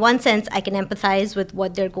 in one sense, I can empathize with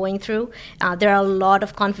what they're going through. There are a lot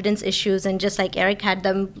of confidence issues, and just like Eric had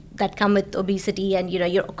them, that come with obesity, and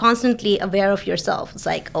you're constantly aware of yourself. It's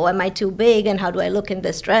like, oh, am I too big, and how do I look in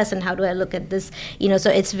this dress, and how do I look at this?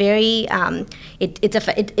 So it's very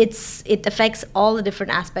it affects all the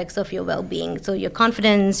different aspects of your well-being. So your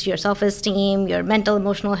confidence, your self-esteem, your mental,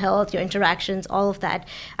 emotional health, your interactions, all of that.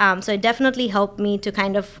 So it definitely helped me to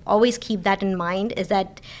kind of always keep that in mind. Is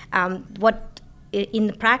that in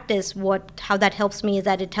the practice, how that helps me is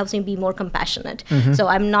that it helps me be more compassionate. Mm-hmm. So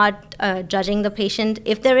I'm not judging the patient.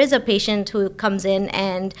 If there is a patient who comes in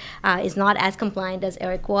and is not as compliant as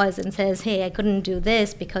Eric was and says, hey, I couldn't do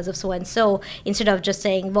this because of so-and-so, instead of just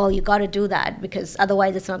saying, well, you got to do that because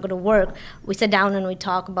otherwise it's not going to work, we sit down and we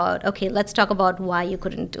talk about, okay, let's talk about why you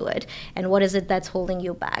couldn't do it and what is it that's holding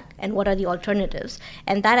you back and what are the alternatives.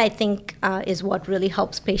 And that, I think, is what really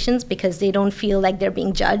helps patients, because they don't feel like they're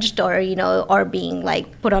being judged or being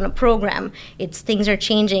put on a program. It's things are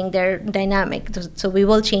changing, they're dynamic. So we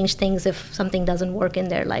will change things if something doesn't work in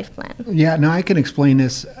their life plan. Yeah, now I can explain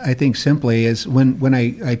this, I think, simply, is when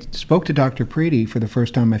I spoke to Dr. Preeti for the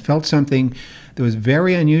first time, I felt something that was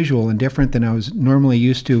very unusual and different than I was normally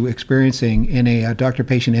used to experiencing in a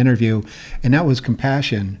doctor-patient interview, and that was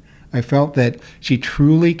compassion. I felt that she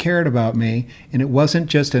truly cared about me, and it wasn't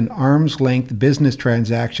just an arm's length business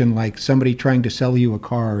transaction like somebody trying to sell you a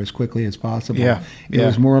car as quickly as possible. Yeah. It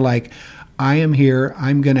was more like, I am here,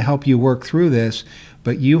 I'm going to help you work through this,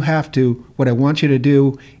 but you have to, what I want you to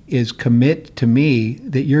do is commit to me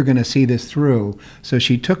that you're going to see this through. So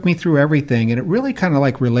she took me through everything, and it really kind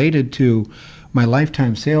of related to my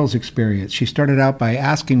lifetime sales experience. She started out by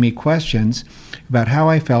asking me questions about how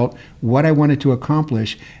I felt, what I wanted to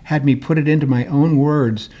accomplish, had me put it into my own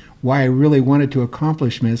words, why I really wanted to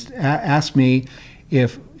accomplish this, asked me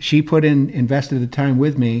if she invested the time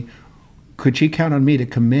with me, could she count on me to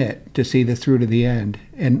commit to see this through to the end?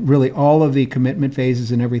 And really all of the commitment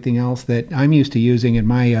phases and everything else that I'm used to using in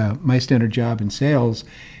my standard job in sales.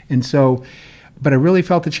 And so, but I really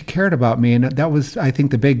felt that she cared about me. And that was, I think,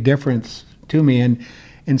 the big difference to me.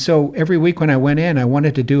 And so every week when I went in, I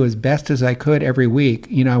wanted to do as best as I could every week.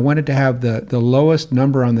 I wanted to have the lowest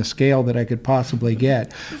number on the scale that I could possibly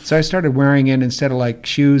get. So I started wearing in, instead of like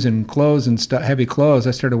shoes and clothes and heavy clothes,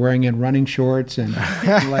 I started wearing in running shorts and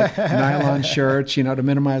like nylon shirts, to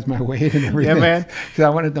minimize my weight and everything. Yeah, man. Because I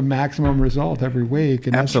wanted the maximum result every week.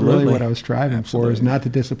 And that's really what I was striving for, is not to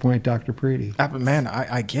disappoint Dr. Preety. Man,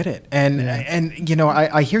 I get it. And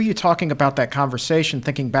I hear you talking about that conversation,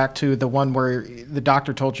 thinking back to the one where the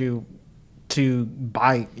doctor told you to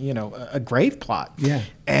buy, a grave plot. Yeah.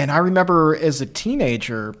 And I remember as a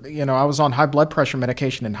teenager, I was on high blood pressure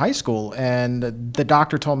medication in high school, and the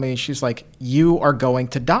doctor told me, she's like, you are going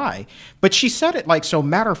to die. But she said it like so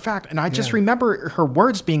matter of fact, and I just remember her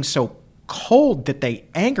words being so cold that they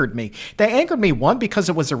angered me. They angered me, one, because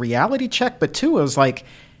it was a reality check, but two, it was like,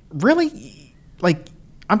 really, like,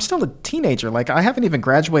 I'm still a teenager. Like, I haven't even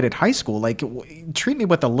graduated high school. Like, treat me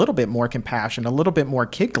with a little bit more compassion, a little bit more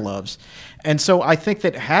kid gloves. And so I think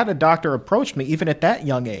that had a doctor approached me, even at that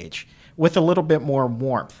young age, with a little bit more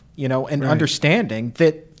warmth, and understanding,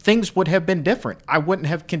 that things would have been different. I wouldn't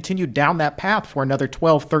have continued down that path for another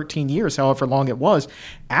 12, 13 years, however long it was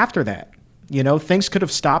after that. Things could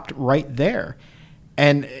have stopped right there.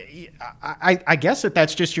 And I guess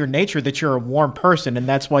that's just your nature, that you're a warm person, and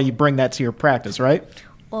that's why you bring that to your practice, right?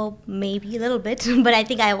 Well, maybe a little bit, but I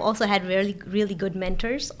think I've also had really, really good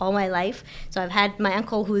mentors all my life. So I've had my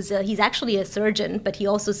uncle he's actually a surgeon, but he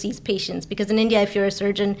also sees patients. Because in India, if you're a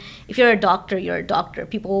surgeon, if you're a doctor, you're a doctor.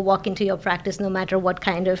 People will walk into your practice no matter what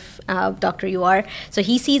kind of doctor you are. So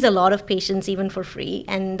he sees a lot of patients even for free.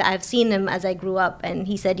 And I've seen him as I grew up. And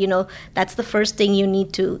he said, that's the first thing you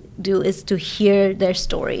need to do, is to hear their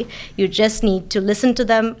story. You just need to listen to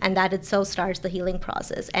them, and that itself starts the healing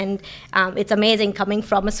process. And it's amazing coming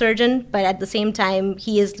from a surgeon, but at the same time,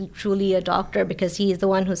 he is truly a doctor, because he is the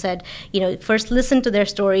one who said, first listen to their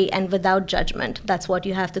story, and without judgment. That's what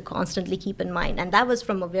you have to constantly keep in mind. And that was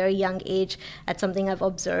from a very young age. That's something I've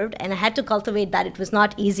observed, and I had to cultivate that. It was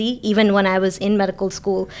not easy. Even when I was in medical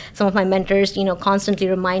school, some of my mentors, constantly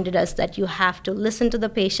reminded us that you have to listen to the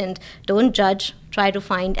patient, don't judge, try to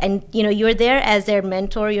find, and you're there as their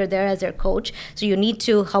mentor, you're there as their coach, so you need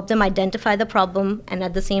to help them identify the problem, and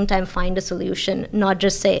at the same time find a solution, not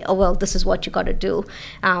just say, oh well, this is what you got to do,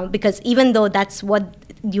 because even though that's what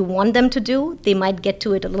you want them to do, they might get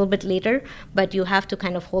to it a little bit later, but you have to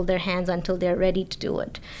kind of hold their hands until they're ready to do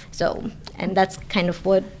it. So, and that's kind of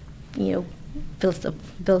what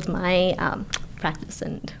builds my practice.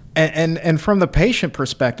 And from the patient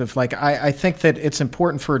perspective, like I think that it's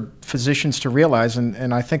important for physicians to realize,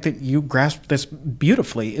 and I think that you grasp this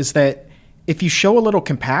beautifully, is that if you show a little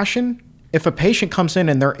compassion, if a patient comes in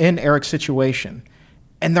and they're in Eric's situation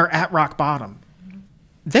and they're at rock bottom,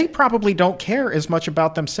 they probably don't care as much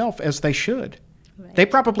about themselves as they should. Right. They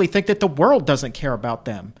probably think that the world doesn't care about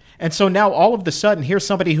them. And so now all of a sudden, here's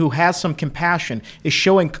somebody who has some compassion, is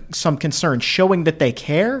showing some concern, showing that they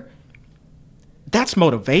care. That's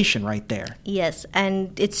motivation right there. Yes,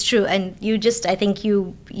 and it's true. And I think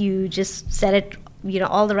you just said it,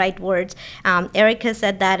 all the right words. Eric has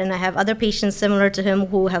said that, and I have other patients similar to him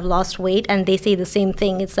who have lost weight, and they say the same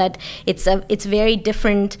thing. It's that it's very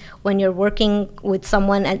different when you're working with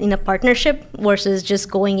someone in a partnership versus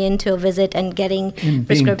just going into a visit and getting prescription.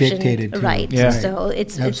 Being dictated to. Right. Yeah. So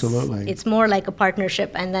Absolutely. It's more like a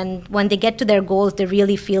partnership, and then when they get to their goals, they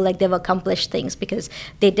really feel like they've accomplished things, because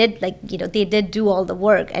they did do all the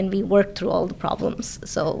work, and we worked through all the problems.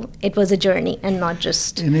 So it was a journey, and not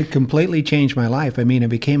just. And it completely changed my life. I mean, I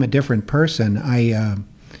became a different person.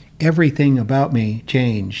 Everything about me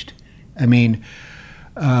changed. I mean,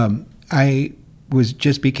 I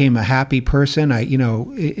became a happy person.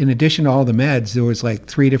 In addition to all the meds, there was like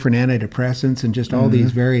 3 different antidepressants and just all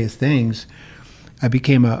these various things. I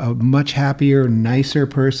became a much happier, nicer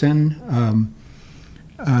person.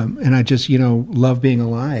 And I just, love being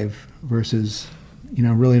alive versus,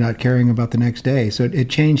 really not caring about the next day. So it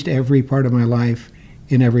changed every part of my life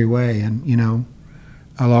in every way. And,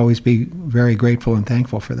 I'll always be very grateful and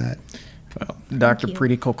thankful for that. Dr.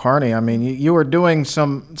 Preeti Kulkarni, I mean, you are doing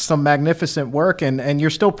some magnificent work, and you're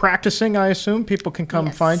still practicing, I assume? People can come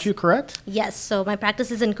find you, correct? Yes. So my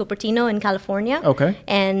practice is in Cupertino in California. Okay.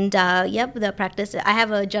 And, the practice, I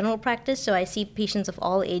have a general practice, so I see patients of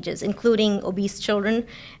all ages, including obese children.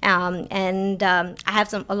 I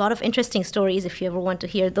have a lot of interesting stories, if you ever want to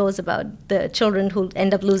hear those, about the children who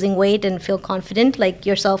end up losing weight and feel confident, like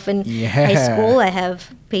yourself in high school. I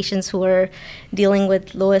have patients who are dealing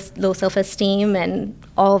with low self-esteem and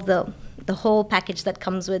all of the whole package that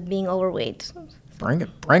comes with being overweight.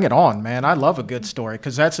 Bring it on, man. I love a good story,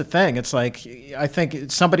 because that's the thing. It's like, I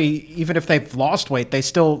think somebody, even if they've lost weight, they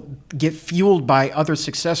still get fueled by other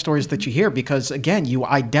success stories that you hear, because, again, you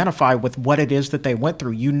identify with what it is that they went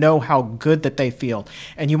through. You know how good that they feel,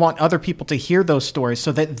 and you want other people to hear those stories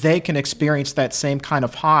so that they can experience that same kind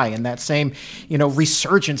of high and that same,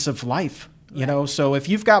 resurgence of life. So if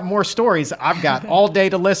you've got more stories, I've got all day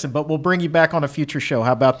to listen, but we'll bring you back on a future show.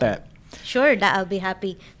 How about that? Sure, I'll be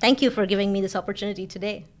happy. Thank you for giving me this opportunity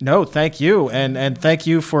today. No, thank you. And thank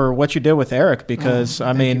you for what you did with Eric, because,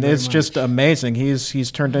 it's just amazing.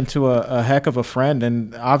 He's turned into a heck of a friend,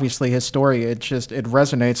 and obviously his story, it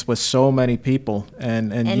resonates with so many people,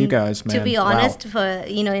 and you guys, man. To be honest,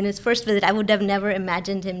 in his first visit, I would have never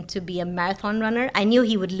imagined him to be a marathon runner. I knew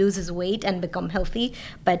he would lose his weight and become healthy,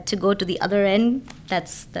 but to go to the other end,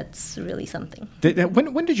 that's really something.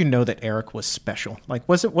 When did you know that Eric was special? Like,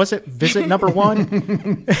 was it visit number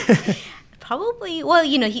one? Probably. Well,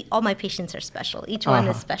 all my patients are special. Each one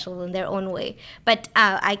is special in their own way. But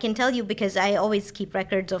I can tell you, because I always keep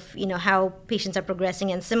records of, how patients are progressing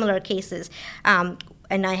in similar cases.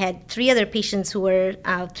 And I had 3 other patients who were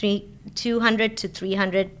 200 to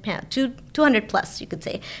 300 pounds, 200 plus, you could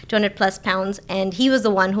say, 200 plus pounds. And he was the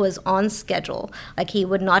one who was on schedule. Like, he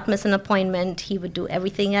would not miss an appointment. He would do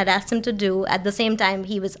everything I'd asked him to do. At the same time,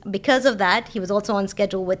 because of that, he was also on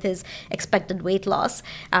schedule with his expected weight loss.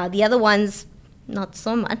 The other ones, not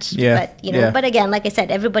so much, but again, like I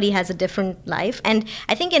said, everybody has a different life. And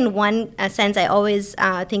I think in one sense, I always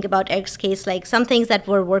think about Eric's case, like some things that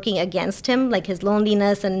were working against him, like his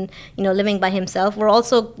loneliness and, living by himself, were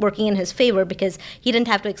also working in his favor, because he didn't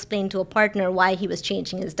have to explain to a partner why he was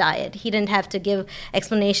changing his diet. He didn't have to give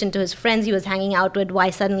explanation to his friends he was hanging out with why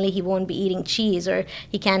suddenly he won't be eating cheese or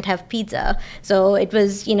he can't have pizza. So it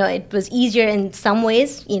was, it was easier in some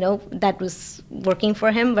ways, that was working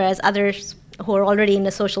for him, whereas others who are already in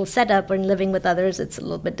a social setup and living with others, it's a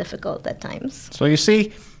little bit difficult at times. So you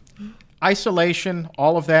see, isolation,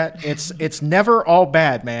 all of that, it's never all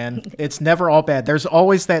bad, man. It's never all bad. There's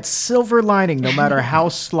always that silver lining, no matter how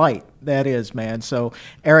slight that is, man. So,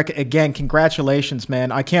 Eric, again, congratulations,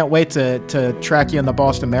 man. I can't wait to track you in the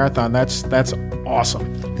Boston Marathon. That's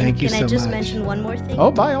awesome. Thank you so much. Can I just mention one more thing?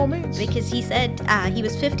 Oh, by all means. Because he said he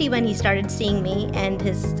was 50 when he started seeing me, and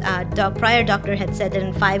his prior doctor had said that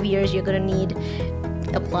in 5 years you're going to need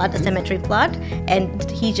a symmetry plot, and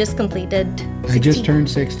he just completed 60. I just turned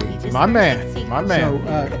 60. My man.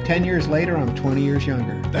 So 10 years later, I'm 20 years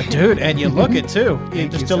younger. Dude, and you look it too.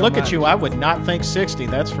 Just to look at you, I would not think 60.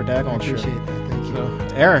 That's for daggone sure. I appreciate that. Thank you.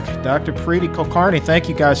 So, Eric, Dr. Preeti Kulkarni, thank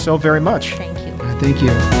you guys so very much. Thank you. Thank you.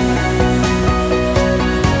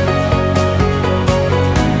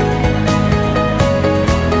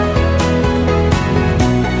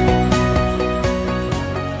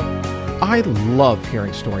 I love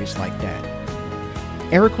hearing stories like that.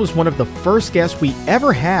 Eric was one of the first guests we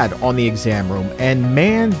ever had on the exam room, and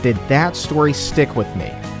man, did that story stick with me.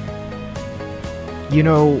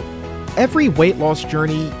 Every weight loss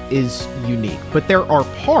journey is unique, but there are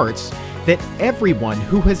parts that everyone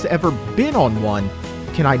who has ever been on one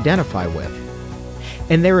can identify with.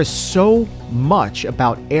 And there is so much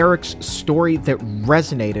about Eric's story that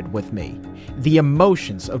resonated with me. The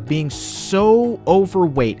emotions of being so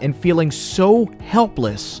overweight and feeling so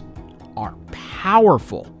helpless are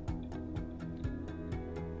powerful.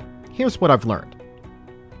 Here's what I've learned.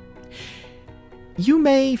 You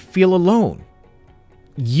may feel alone.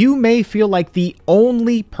 You may feel like the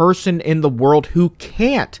only person in the world who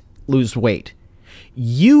can't lose weight.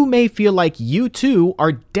 You may feel like you too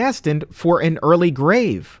are destined for an early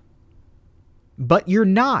grave. But you're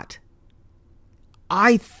not.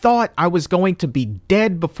 I thought I was going to be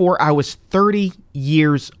dead before I was 30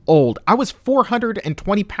 years old. I was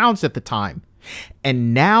 420 pounds at the time.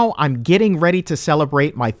 And now I'm getting ready to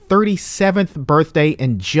celebrate my 37th birthday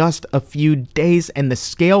in just a few days, and the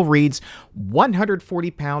scale reads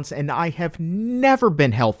 140 pounds, and I have never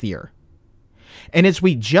been healthier. And as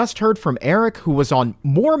we just heard from Eric, who was on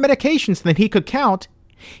more medications than he could count,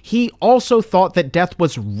 He also thought that death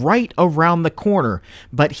was right around the corner,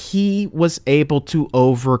 but he was able to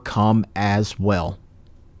overcome as well.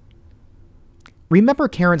 Remember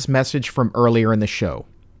Karen's message from earlier in the show.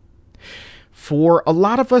 For a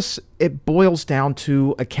lot of us, it boils down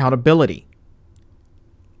to accountability.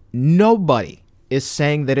 Nobody is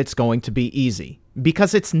saying that it's going to be easy,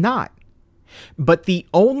 because it's not. But the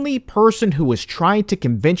only person who is trying to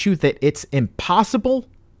convince you that it's impossible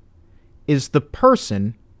is the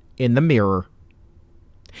person in the mirror.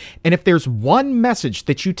 And if there's one message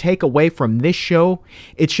that you take away from this show,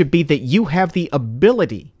 it should be that you have the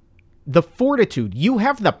ability, the fortitude, you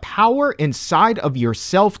have the power inside of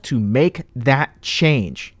yourself to make that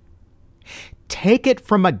change. Take it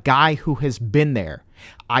from a guy who has been there.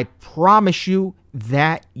 I promise you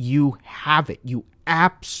that you have it. You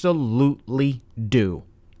absolutely do.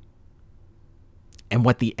 And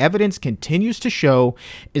what the evidence continues to show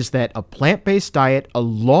is that a plant-based diet,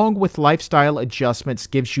 along with lifestyle adjustments,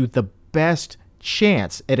 gives you the best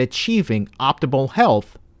chance at achieving optimal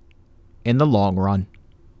health in the long run.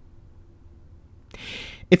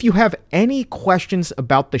 If you have any questions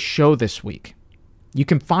about the show this week, you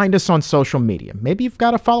can find us on social media. Maybe you've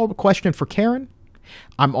got a follow-up question for Karen.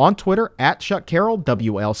 I'm on Twitter at Chuck Carroll,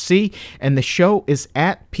 WLC, and the show is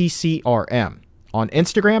at PCRM. On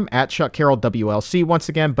Instagram, at Chuck Carroll, WLC once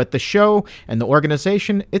again, but the show and the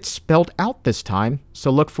organization, it's spelled out this time,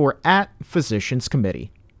 so look for at Physicians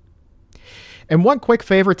Committee. And one quick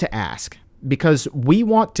favor to ask, because we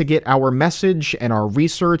want to get our message and our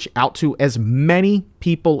research out to as many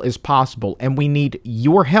people as possible, and we need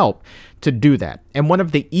your help to do that. And one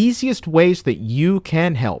of the easiest ways that you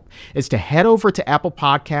can help is to head over to Apple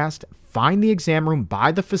Podcast, find the Exam Room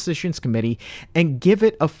by the Physicians Committee, and give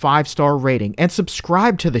it a 5-star rating and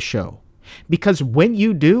subscribe to the show. Because when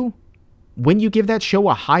you do, when you give that show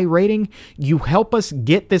a high rating, you help us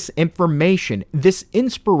get this information, this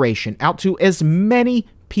inspiration out to as many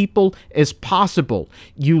people as possible.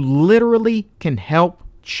 You literally can help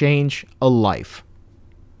change a life.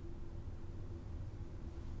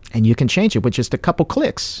 And you can change it with just a couple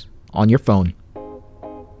clicks on your phone.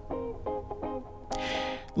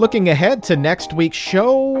 Looking ahead to next week's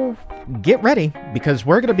show, get ready, because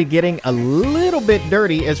we're going to be getting a little bit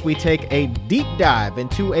dirty as we take a deep dive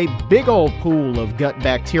into a big old pool of gut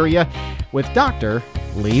bacteria with Dr.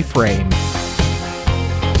 Lee Frame.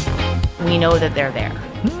 We know that they're there.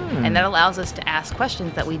 And that allows us to ask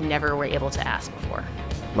questions that we never were able to ask before.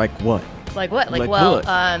 Like what? Like what?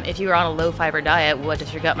 If you were on a low fiber diet, what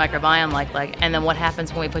does your gut microbiome like? And then what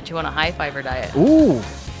happens when we put you on a high fiber diet? Ooh,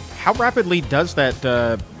 how rapidly does that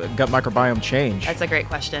gut microbiome change? That's a great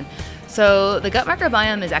question. So the gut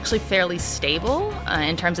microbiome is actually fairly stable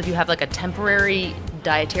in terms of you have like a temporary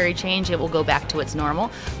dietary change, it will go back to its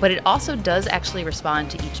normal, but it also does actually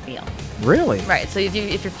respond to each meal. Really? Right. So if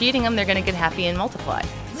you're feeding them, they're going to get happy and multiply.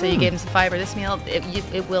 So you gave them some fiber this meal,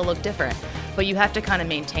 it will look different. But you have to kind of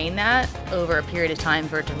maintain that over a period of time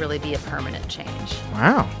for it to really be a permanent change.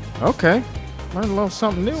 Wow. Okay. Learn a little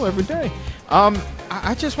something new every day.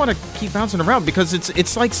 I just want to keep bouncing around because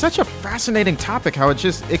it's like such a fascinating topic how it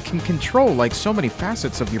can control like so many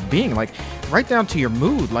facets of your being, like right down to your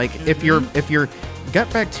mood. Like if your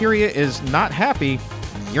gut bacteria is not happy,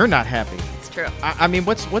 you're not happy. It's true. I mean,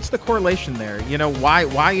 what's the correlation there? You know,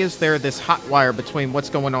 why is there this hot wire between what's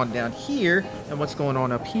going on down here and what's going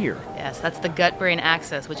on up here? Yes, that's the gut-brain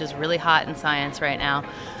axis, which is really hot in science right now,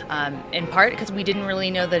 in part because we didn't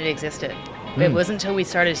really know that it existed. It wasn't until we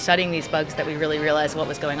started studying these bugs that we really realized what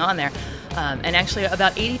was going on there. And actually,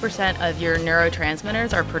 about 80% of your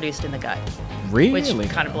neurotransmitters are produced in the gut. Really? Which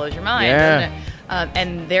kind of blows your mind, yeah. doesn't it?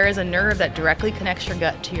 And there is a nerve that directly connects your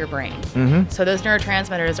gut to your brain. Mm-hmm. So those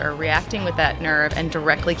neurotransmitters are reacting with that nerve and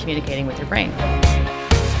directly communicating with your brain.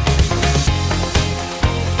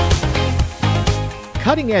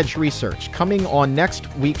 Cutting-edge research coming on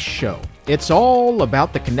next week's show. It's all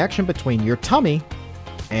about the connection between your tummy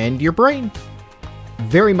and your brain.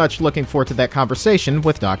 Very much looking forward to that conversation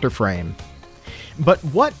with Dr. Frame. But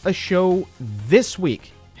what a show this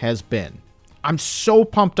week has been. I'm so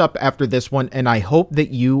pumped up after this one, and I hope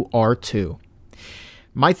that you are too.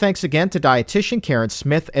 My thanks again to dietitian Karen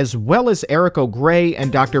Smith, as well as Eric O'Gray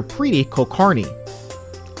and Dr. Preeti Kulkarni.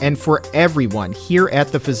 And for everyone here at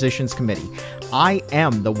the Physicians Committee, I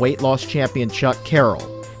am the weight loss champion, Chuck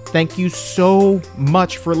Carroll. Thank you so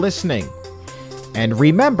much for listening. And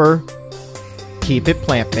remember, keep it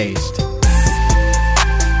plant-based.